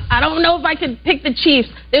don't know if I could pick the Chiefs.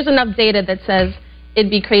 There's enough data that says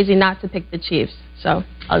it'd be crazy not to pick the Chiefs. So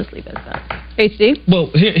I'll just leave it at that. HD?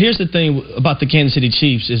 Well, here's the thing about the Kansas City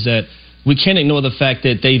Chiefs is that we can't ignore the fact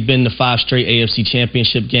that they've been to 5 straight AFC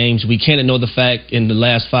Championship games. We can't ignore the fact in the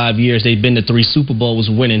last 5 years they've been to 3 Super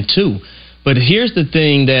Bowls, winning 2. But here's the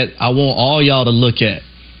thing that I want all y'all to look at.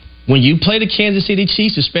 When you play the Kansas City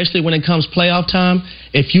Chiefs, especially when it comes playoff time,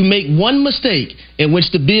 if you make one mistake in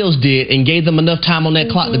which the Bills did and gave them enough time on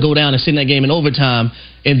that clock to go down and send that game in overtime,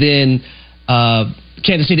 and then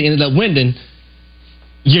Kansas City ended up winning,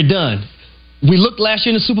 you're done. We looked last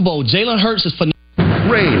year in the Super Bowl. Jalen Hurts is phenomenal.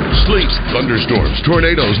 Rain, sleet, thunderstorms,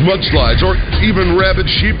 tornadoes, mudslides, or even rabid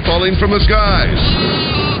sheep falling from the skies.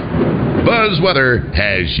 Buzz Weather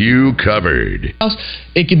has you covered.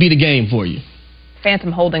 It could be the game for you.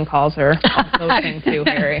 Phantom holding calls are also a thing too,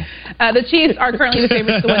 Harry. The Chiefs are currently the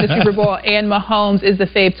favorites to win the Super Bowl, and Mahomes is the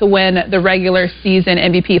fave to win the regular season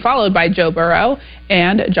MVP, followed by Joe Burrow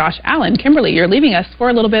and Josh Allen. Kimberly, you're leaving us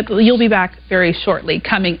for a little bit, but you'll be back very shortly.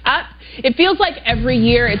 Coming up, it feels like every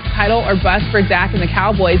year it's title or bust for Dak and the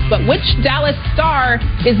Cowboys, but which Dallas star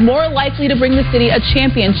is more likely to bring the city a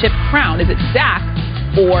championship crown? Is it Dak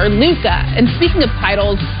or Luka? And speaking of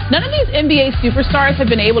titles, none of these NBA superstars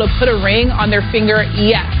have been able to put a ring on their finger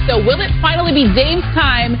yet. So will it finally be Dame's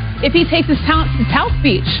time if he takes his talent to South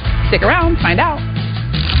Beach? Stick around, find out.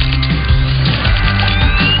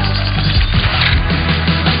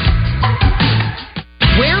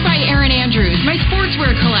 Wear by Erin Andrews, my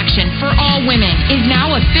sportswear collection for all women, is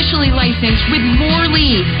now officially licensed with more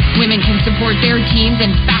leagues. Women can support their teams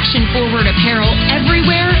in fashion-forward apparel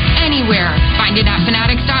everywhere, anywhere. Find it at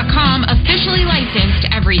Fanatics.com, officially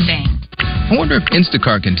licensed everything. I wonder if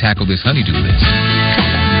Instacart can tackle this honey-do list.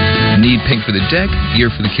 Need paint for the deck,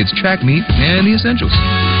 gear for the kids' track meet, and the essentials.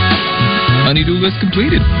 Honey-do list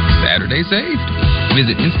completed. Saturday saved.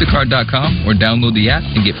 Visit Instacart.com or download the app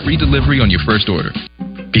and get free delivery on your first order.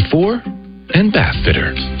 Before and Bath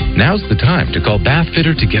Fitter. Now's the time to call Bath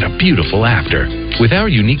Fitter to get a beautiful after. With our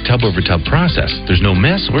unique tub-over-tub process, there's no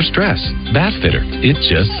mess or stress. Bath Fitter, it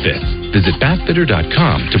just fits. Visit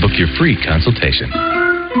bathfitter.com to book your free consultation.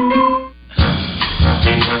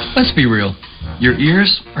 Let's be real. Your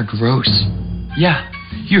ears are gross. Yeah,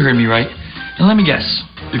 you heard me right. And let me guess,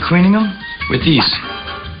 you're cleaning them with these.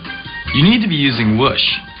 You need to be using Whoosh.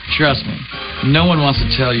 Trust me, no one wants to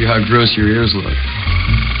tell you how gross your ears look.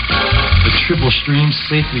 The triple stream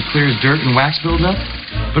safely clears dirt and wax buildup,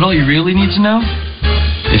 but all you really need to know,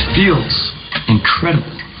 it feels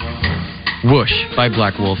incredible. Whoosh by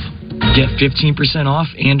Black Wolf. Get 15% off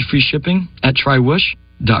and free shipping at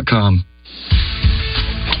trywhoosh.com.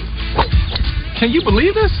 Can you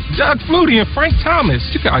believe this? Doug Flutie and Frank Thomas.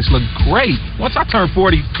 You guys look great. Once I turn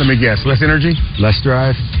 40... Let me guess. Less energy? Less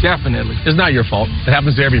drive? Definitely. It's not your fault. It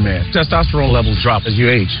happens to every man. Testosterone levels drop as you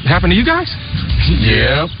age. It happened to you guys?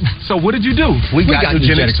 Yep. So what did you do? We got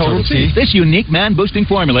Nugenix Total T. This unique man-boosting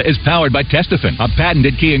formula is powered by Testofen, a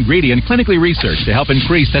patented key ingredient clinically researched to help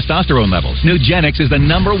increase testosterone levels. Nugenix is the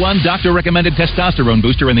 #1 doctor-recommended testosterone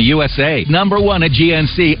booster in the USA, #1 at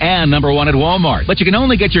GNC, and #1 at Walmart. But you can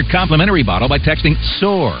only get your complimentary bottle by texting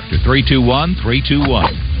SOAR to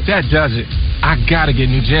 321-321. That does it. I gotta get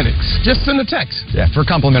Nugenix. Just send a text. Yeah, for a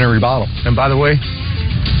complimentary bottle. And by the way,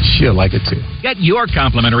 she'll like it too. Get your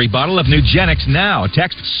complimentary bottle of Nugenix now.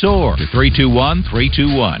 Text SOAR to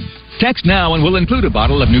 321-321. Text now and we'll include a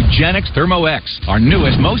bottle of Nugenix Thermo X, our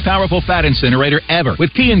newest, most powerful fat incinerator ever,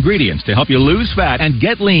 with key ingredients to help you lose fat and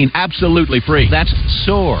get lean absolutely free. That's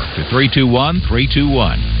SOAR to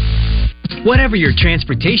 321-321. Whatever your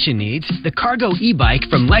transportation needs, the Cargo e-bike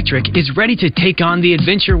from Lectric is ready to take on the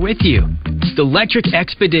adventure with you. The Lectric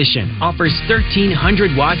Expedition offers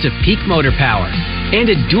 1,300 watts of peak motor power and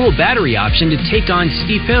a dual battery option to take on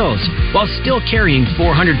steep hills while still carrying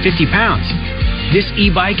 450 pounds. This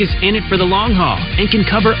e-bike is in it for the long haul and can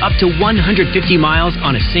cover up to 150 miles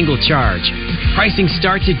on a single charge. Pricing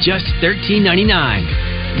starts at just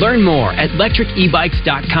 $13.99. Learn more at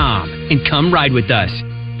lectricebikes.com and come ride with us.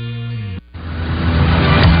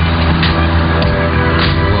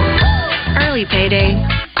 Early payday.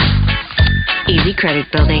 Easy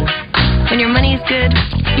credit building. When your money's good,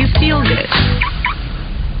 you feel good.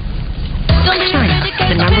 China,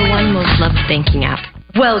 the #1 most loved banking app.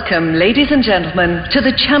 Welcome, ladies and gentlemen, to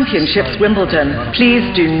the Championships Wimbledon. Please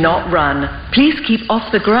do not run. Please keep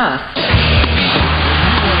off the grass.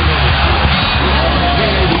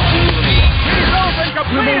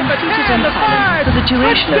 Remain seated and silent for the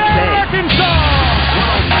duration of play.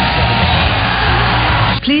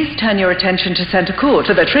 Please turn your attention to center court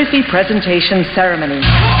for the trophy presentation ceremony.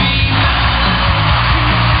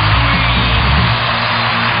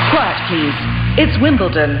 Quiet, please. It's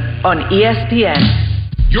Wimbledon on ESPN.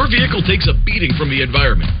 Your vehicle takes a beating from the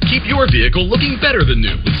environment. Keep your vehicle looking better than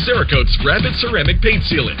new with Cerakote's Rapid Ceramic Paint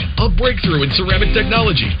Sealant, a breakthrough in ceramic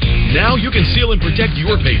technology. Now you can seal and protect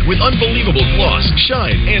your paint with unbelievable gloss,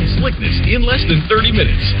 shine, and slickness in less than 30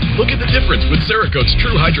 minutes. Look at the difference with Cerakote's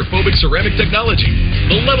true hydrophobic ceramic technology.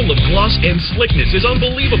 The level of gloss and slickness is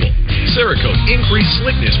unbelievable. Cerakote increased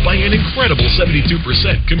slickness by an incredible 72%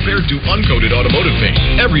 compared to uncoated automotive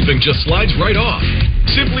paint. Everything just slides right off.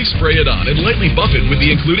 Simply spray it on and lightly buff it with the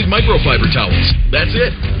included microfiber towels. That's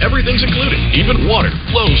it. Everything's included. Even water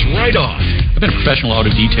flows right off. I've been a professional auto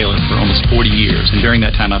detailer for almost 40 years, and during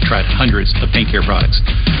that time I've tried hundreds of paint care products.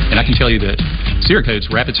 And I can tell you that Cerakote's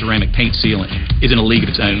Rapid Ceramic Paint Sealant is in a league of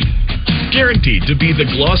its own. Guaranteed to be the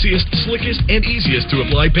glossiest, slickest, and easiest to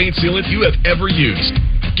apply paint sealant you have ever used.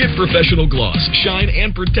 Get professional gloss, shine,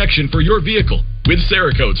 and protection for your vehicle with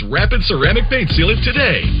Cerakote's Rapid Ceramic Paint Sealant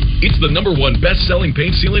today. It's the #1 best-selling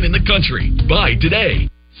paint sealant in the country. Buy today.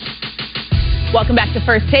 Welcome back to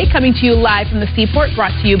First Take, coming to you live from the Seaport,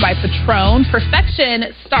 brought to you by Patron.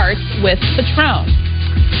 Perfection starts with Patron.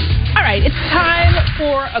 All right, it's time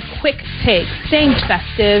for a quick take. Staying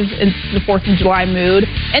festive in the 4th of July mood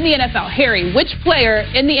in the NFL. Harry, which player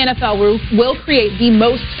in the NFL will create the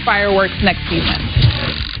most fireworks next season?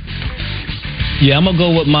 Yeah, I'm going to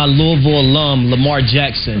go with my Louisville alum, Lamar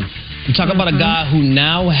Jackson. You talk about a guy who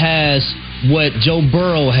now has what Joe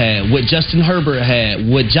Burrow had, what Justin Herbert had,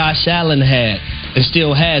 what Josh Allen had, and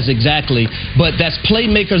still has exactly. But that's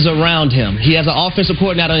playmakers around him. He has an offensive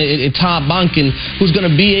coordinator in Tom Bonkin who's going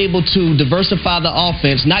to be able to diversify the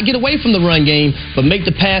offense, not get away from the run game, but make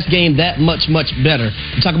the pass game that much, much better.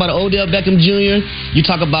 You talk about Odell Beckham Jr., you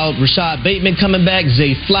talk about Rashad Bateman coming back,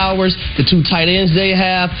 Zay Flowers, the 2 tight ends they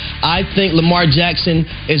have. I think Lamar Jackson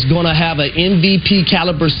is going to have an MVP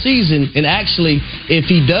caliber season, and actually, if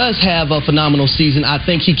he does have a phenomenal season, I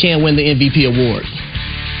think he can win the MVP award.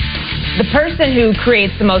 The person who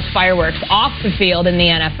creates the most fireworks off the field in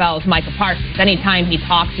the NFL is Micah Parsons. Anytime he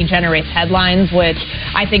talks, he generates headlines, which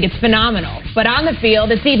I think is phenomenal. But on the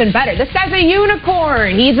field, it's even better. This guy's a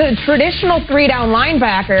unicorn. He's a traditional 3-down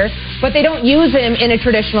linebacker, but they don't use him in a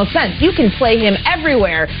traditional sense. You can play him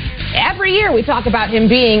everywhere. Every year we talk about him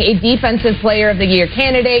being a defensive player of the year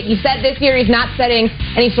candidate. He said this year he's not setting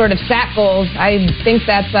any sort of sack goals. I think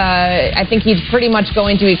he's pretty much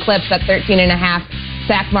going to eclipse that 13.5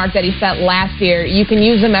 sack mark that he set last year. You can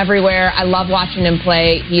use him everywhere. I love watching him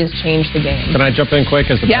play. He has changed the game. Can I jump in quick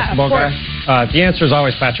as the basketball guy? The answer is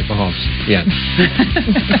always Patrick Mahomes. Yeah.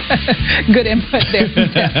 Good input there.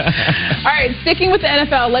 All right, sticking with the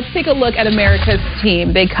NFL, let's take a look at America's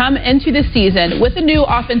team. They come into the season with a new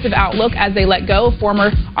offensive outlook as they let go of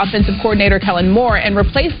former offensive coordinator Kellen Moore and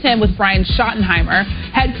replaced him with Brian Schottenheimer.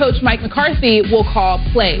 Head coach Mike McCarthy will call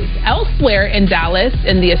plays. Elsewhere in Dallas,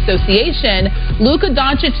 in the association, Luka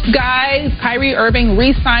Doncic's guy, Kyrie Irving,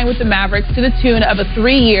 re-signed with the Mavericks to the tune of a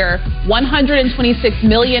 3-year, $126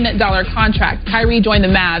 million contract. Kyrie joined the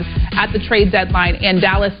Mavs at the trade deadline, and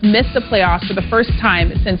Dallas missed the playoffs for the first time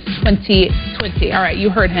since 2020. All right, you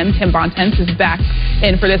heard him. Tim Bontemps is back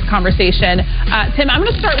in for this conversation. Tim, I'm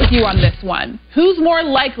going to start with you on this one. Who's more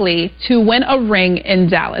likely to win a ring in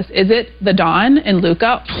Dallas? Is it the Don and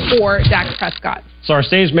Luka or Dak Prescott? So our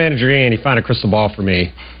stage manager, Ian, he found a crystal ball for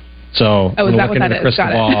me. So I'm looking at the crystal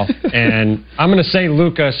ball, and I'm going to say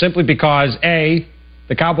Luka simply because, A,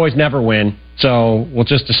 the Cowboys never win, so we'll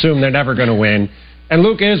just assume they're never going to win. And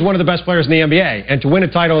Luka is one of the best players in the NBA. And to win a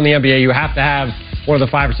title in the NBA, you have to have one of the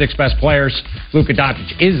 5 or 6 best players. Luka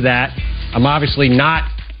Doncic is that. I'm obviously not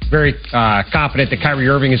very confident that Kyrie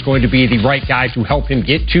Irving is going to be the right guy to help him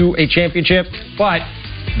get to a championship, but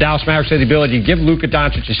Dallas Mavericks has the ability to give Luka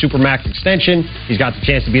Doncic a supermax extension. He's got the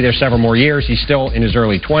chance to be there several more years. He's still in his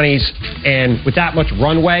early 20s. And with that much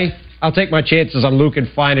runway, I'll take my chances on Luka and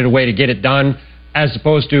finding a way to get it done, as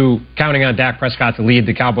opposed to counting on Dak Prescott to lead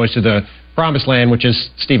the Cowboys to the promised land, which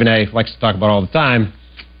is Stephen A. likes to talk about all the time.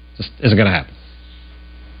 Just isn't going to happen.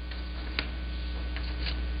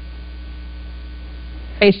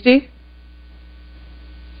 HD?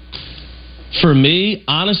 For me,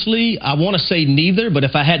 honestly, I want to say neither, but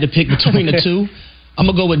if I had to pick between the two, I'm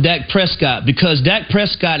going to go with Dak Prescott, because Dak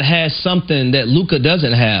Prescott has something that Luka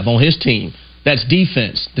doesn't have on his team. That's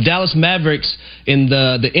defense. The Dallas Mavericks, in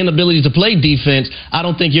the inability to play defense, I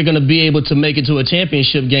don't think you're going to be able to make it to a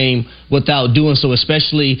championship game without doing so,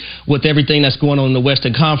 especially with everything that's going on in the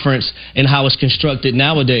Western Conference and how it's constructed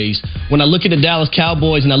nowadays. When I look at the Dallas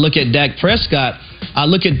Cowboys and I look at Dak Prescott, I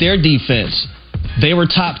look at their defense. They were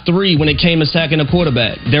top 3 when it came to sacking a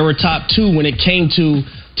quarterback. They were top 2 when it came to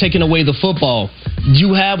taking away the football.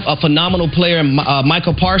 You have a phenomenal player,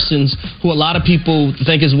 Michael Parsons, who a lot of people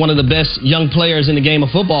think is one of the best young players in the game of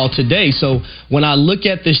football today. So when I look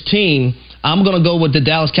at this team, I'm going to go with the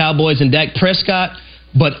Dallas Cowboys and Dak Prescott.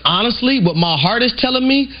 But honestly, what my heart is telling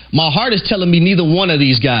me neither one of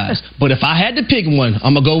these guys. But if I had to pick one,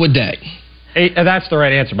 I'm going to go with Dak. That's the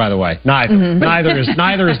right answer, by the way. Neither. Neither is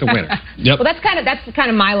the winner. Yep. Well, that's kind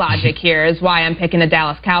of my logic here is why I'm picking the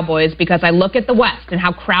Dallas Cowboys, because I look at the West and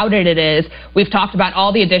how crowded it is. We've talked about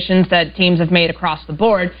all the additions that teams have made across the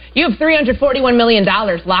board. You have $341 million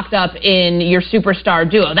locked up in your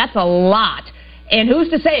superstar duo. That's a lot. And who's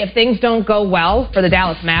to say if things don't go well for the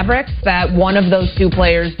Dallas Mavericks that one of those 2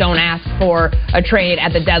 players don't ask for a trade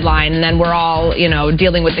at the deadline, and then we're all,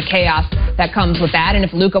 dealing with the chaos that comes with that. And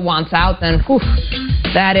if Luka wants out, then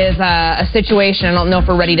that is a situation I don't know if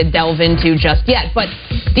we're ready to delve into just yet. But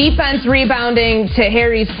defense, rebounding, to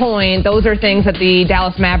Harry's point, those are things that the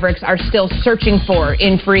Dallas Mavericks are still searching for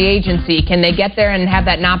in free agency. Can they get there and have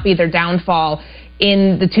that not be their downfall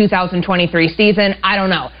in the 2023 season? I don't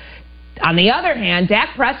know. On the other hand,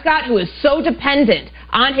 Dak Prescott, who is so dependent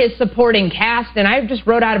on his supporting cast, and I just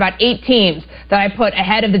wrote out about 8 teams that I put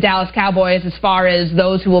ahead of the Dallas Cowboys as far as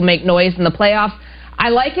those who will make noise in the playoffs. I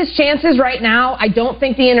like his chances right now. I don't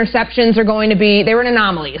think the interceptions are going to be... They were an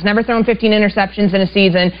anomaly. He's never thrown 15 interceptions in a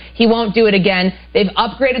season. He won't do it again. They've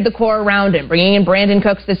upgraded the core around him, bringing in Brandon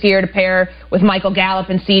Cooks this year to pair with Michael Gallup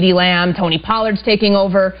and CeeDee Lamb. Tony Pollard's taking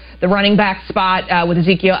over the running back spot with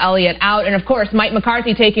Ezekiel Elliott out. And, of course, Mike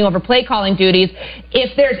McCarthy taking over play-calling duties.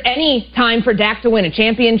 If there's any time for Dak to win a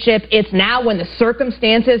championship, it's now when the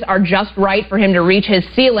circumstances are just right for him to reach his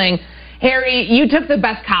ceiling. Harry, you took the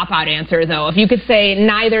best cop-out answer, though. If you could say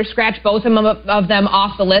neither, scratch both of them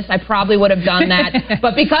off the list, I probably would have done that.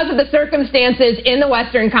 But because of the circumstances in the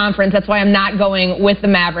Western Conference, that's why I'm not going with the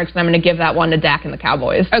Mavericks, and I'm going to give that one to Dak and the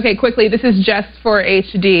Cowboys. Okay, quickly, this is just for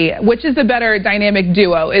HD. Which is the better dynamic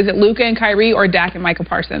duo? Is it Luka and Kyrie or Dak and Michael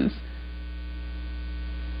Parsons?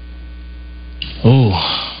 Oh,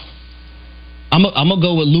 I'm going to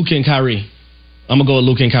go with Luka and Kyrie.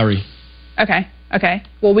 Okay.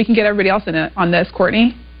 Well, we can get everybody else in on this.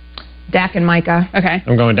 Courtney? Dak and Micah. Okay.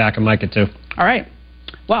 I'm going Dak and Micah, too. All right.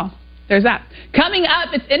 Well, there's that. Coming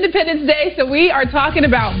up, it's Independence Day, so we are talking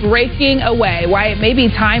about breaking away, why it may be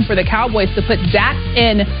time for the Cowboys to put Dak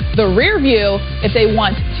in the rear view if they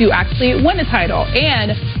want to actually win a title.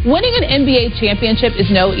 And winning an NBA championship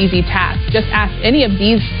is no easy task. Just ask any of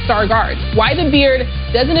these star guards why the beard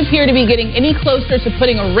doesn't appear to be getting any closer to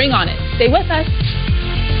putting a ring on it. Stay with us.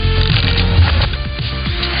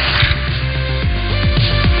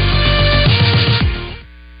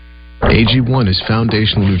 AG1 is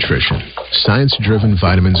foundational nutrition, science-driven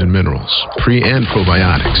vitamins and minerals, pre- and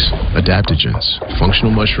probiotics, adaptogens,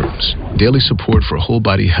 functional mushrooms, daily support for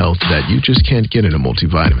whole-body health that you just can't get in a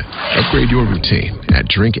multivitamin. Upgrade your routine at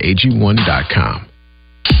drinkag1.com.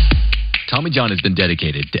 Tommy John has been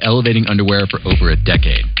dedicated to elevating underwear for over a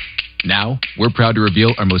decade. Now, we're proud to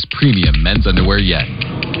reveal our most premium men's underwear yet.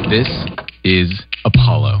 This is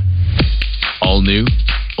Apollo. All new,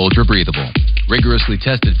 ultra breathable, rigorously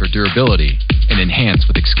tested for durability, and enhanced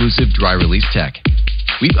with exclusive dry release tech.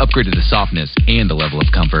 We've upgraded the softness and the level of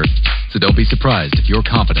comfort, so don't be surprised if your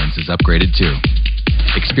confidence is upgraded too.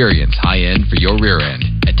 Experience high-end for your rear end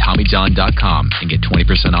at TommyJohn.com and get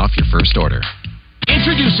 20% off your first order.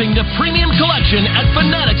 Introducing the Premium Collection at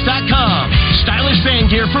Fanatics.com. Stylish fan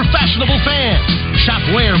gear for fashionable fans. Shop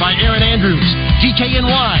Wear by Erin Andrews,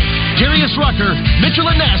 DKNY, Darius Rucker, Mitchell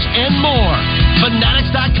 & Ness, and more.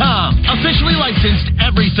 Fanatics.com. Officially licensed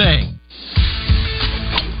everything.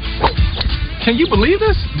 Can you believe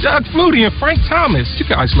this? Doug Flutie and Frank Thomas. You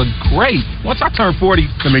guys look great. Once I turn 40...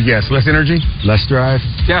 Let me guess. Less energy? Less drive?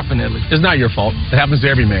 Definitely. It's not your fault. It happens to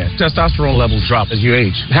every man. Testosterone levels drop as you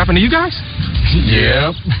age. It happened to you guys?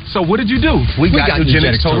 Yep. So what did you do? We got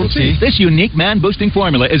Nugenix Total T. This unique man-boosting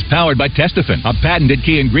formula is powered by Testofen, a patented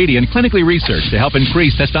key ingredient clinically researched to help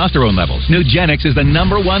increase testosterone levels. Nugenix is the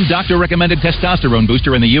 #1 doctor-recommended testosterone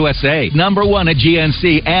booster in the USA, #1 at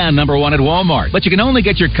GNC, and #1 at Walmart. But you can only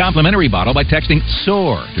get your complimentary bottle by texting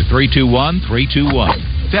SOAR to 321-321.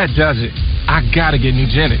 That does it. I gotta get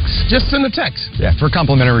Nugenix. Just send a text. Yeah, for a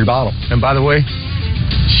complimentary bottle. And by the way,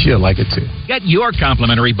 she'll like it too. Get your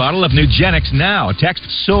complimentary bottle of Nugenix now. Text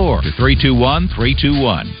SOAR to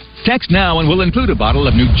 321-321. Text now and we'll include a bottle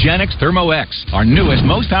of Nugenix Thermo X, our newest,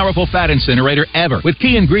 most powerful fat incinerator ever, with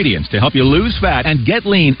key ingredients to help you lose fat and get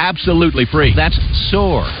lean absolutely free. That's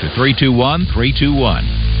SOAR to 321-321.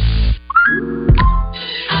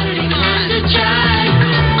 I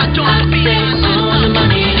don't wanna be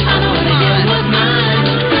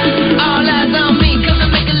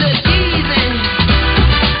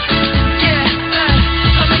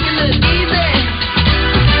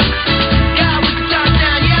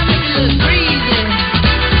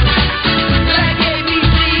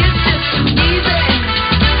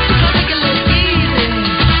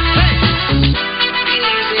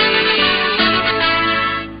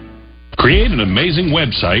an amazing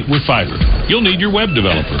website with Fiverr. You'll need your web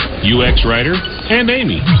developer, UX writer, and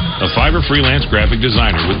Amy, a Fiverr freelance graphic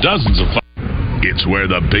designer with dozens of... It's where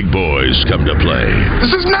the big boys come to play.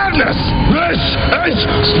 This is madness! This is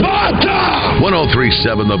Sparta!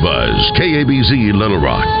 103.7 The Buzz, KABZ Little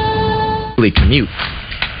Rock. Commute.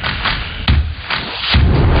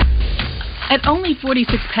 At only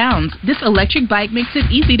 46 pounds, this electric bike makes it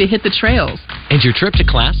easy to hit the trails. And your trip to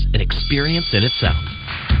class, an experience in itself.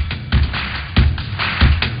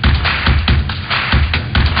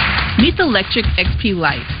 Meet the Lectric XP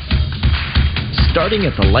Lite. Starting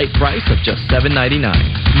at the light price of just $7.99.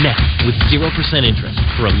 Now, with 0% interest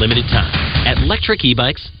for a limited time at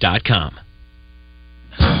lectricebikes.com.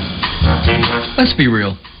 Let's be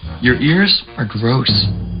real. Your ears are gross.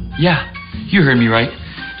 Yeah, you heard me right.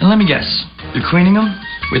 And let me guess, you're cleaning them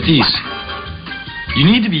with these. You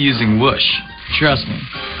need to be using Whoosh. Trust me,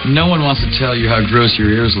 no one wants to tell you how gross your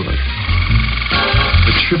ears look.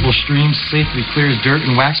 The triple stream safely clears dirt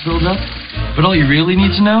and wax buildup, but all you really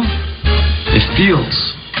need to know, it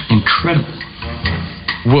feels incredible.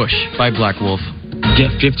 Whoosh by Black Wolf.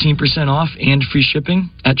 Get 15% off and free shipping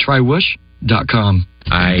at trywhoosh.com.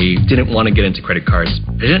 I didn't want to get into credit cards.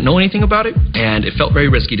 I didn't know anything about it, and it felt very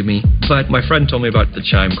risky to me. But my friend told me about the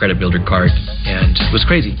Chime Credit Builder card, and it was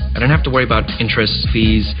crazy. I didn't have to worry about interest,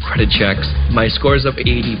 fees, credit checks. My score's up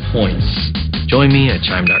 80 points. Join me at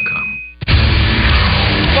Chime.com.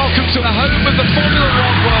 Welcome to the home of the Formula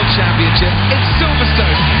One World Championship. It's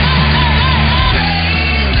Silverstone.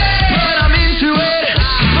 But I'm into it.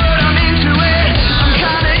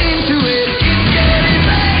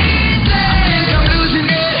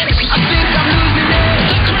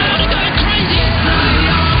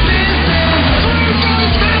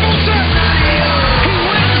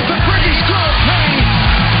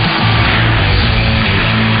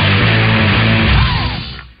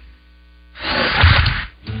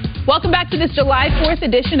 Welcome back to this July 4th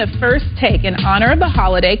edition of First Take. In honor of the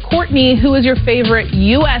holiday, Courtney, who is your favorite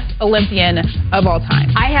U.S. Olympian of all time?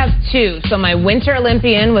 I have two. So my winter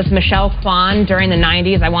Olympian was Michelle Kwan during the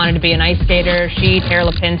 90s. I wanted to be an ice skater. She, Tara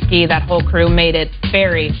Lipinski, that whole crew made it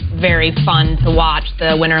very, very fun to watch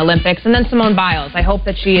the Winter Olympics. And then Simone Biles. I hope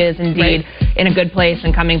that she is indeed in a good place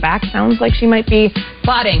and coming back. Sounds like she might be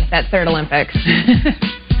plotting that third Olympics.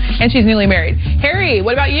 And she's newly married. Harry,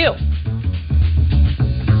 what about you?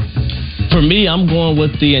 For me, I'm going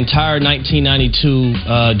with the entire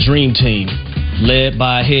 1992 Dream Team, led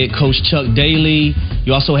by head coach Chuck Daly.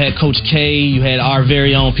 You also had Coach K. You had our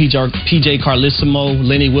very own PJ Carlissimo,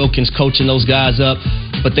 Lenny Wilkins coaching those guys up.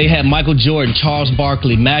 But they had Michael Jordan, Charles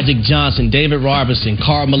Barkley, Magic Johnson, David Robinson,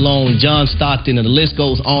 Karl Malone, John Stockton, and the list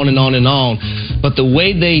goes on and on and on. But the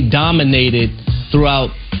way they dominated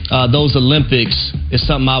throughout those Olympics is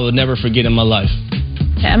something I would never forget in my life.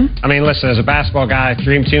 Tim? I mean, listen, as a basketball guy,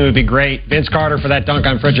 Dream Team would be great. Vince Carter for that dunk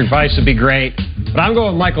on Frederick Weiss would be great. But I'm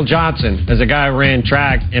going with Michael Johnson. As a guy who ran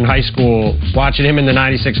track in high school, watching him in the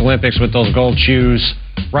 96 Olympics with those gold shoes,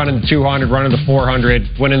 running the 200, running the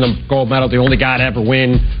 400, winning the gold medal, the only guy to ever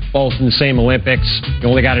win both in the same Olympics, the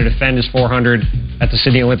only guy to defend his 400 at the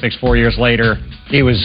Sydney Olympics 4 years later. He was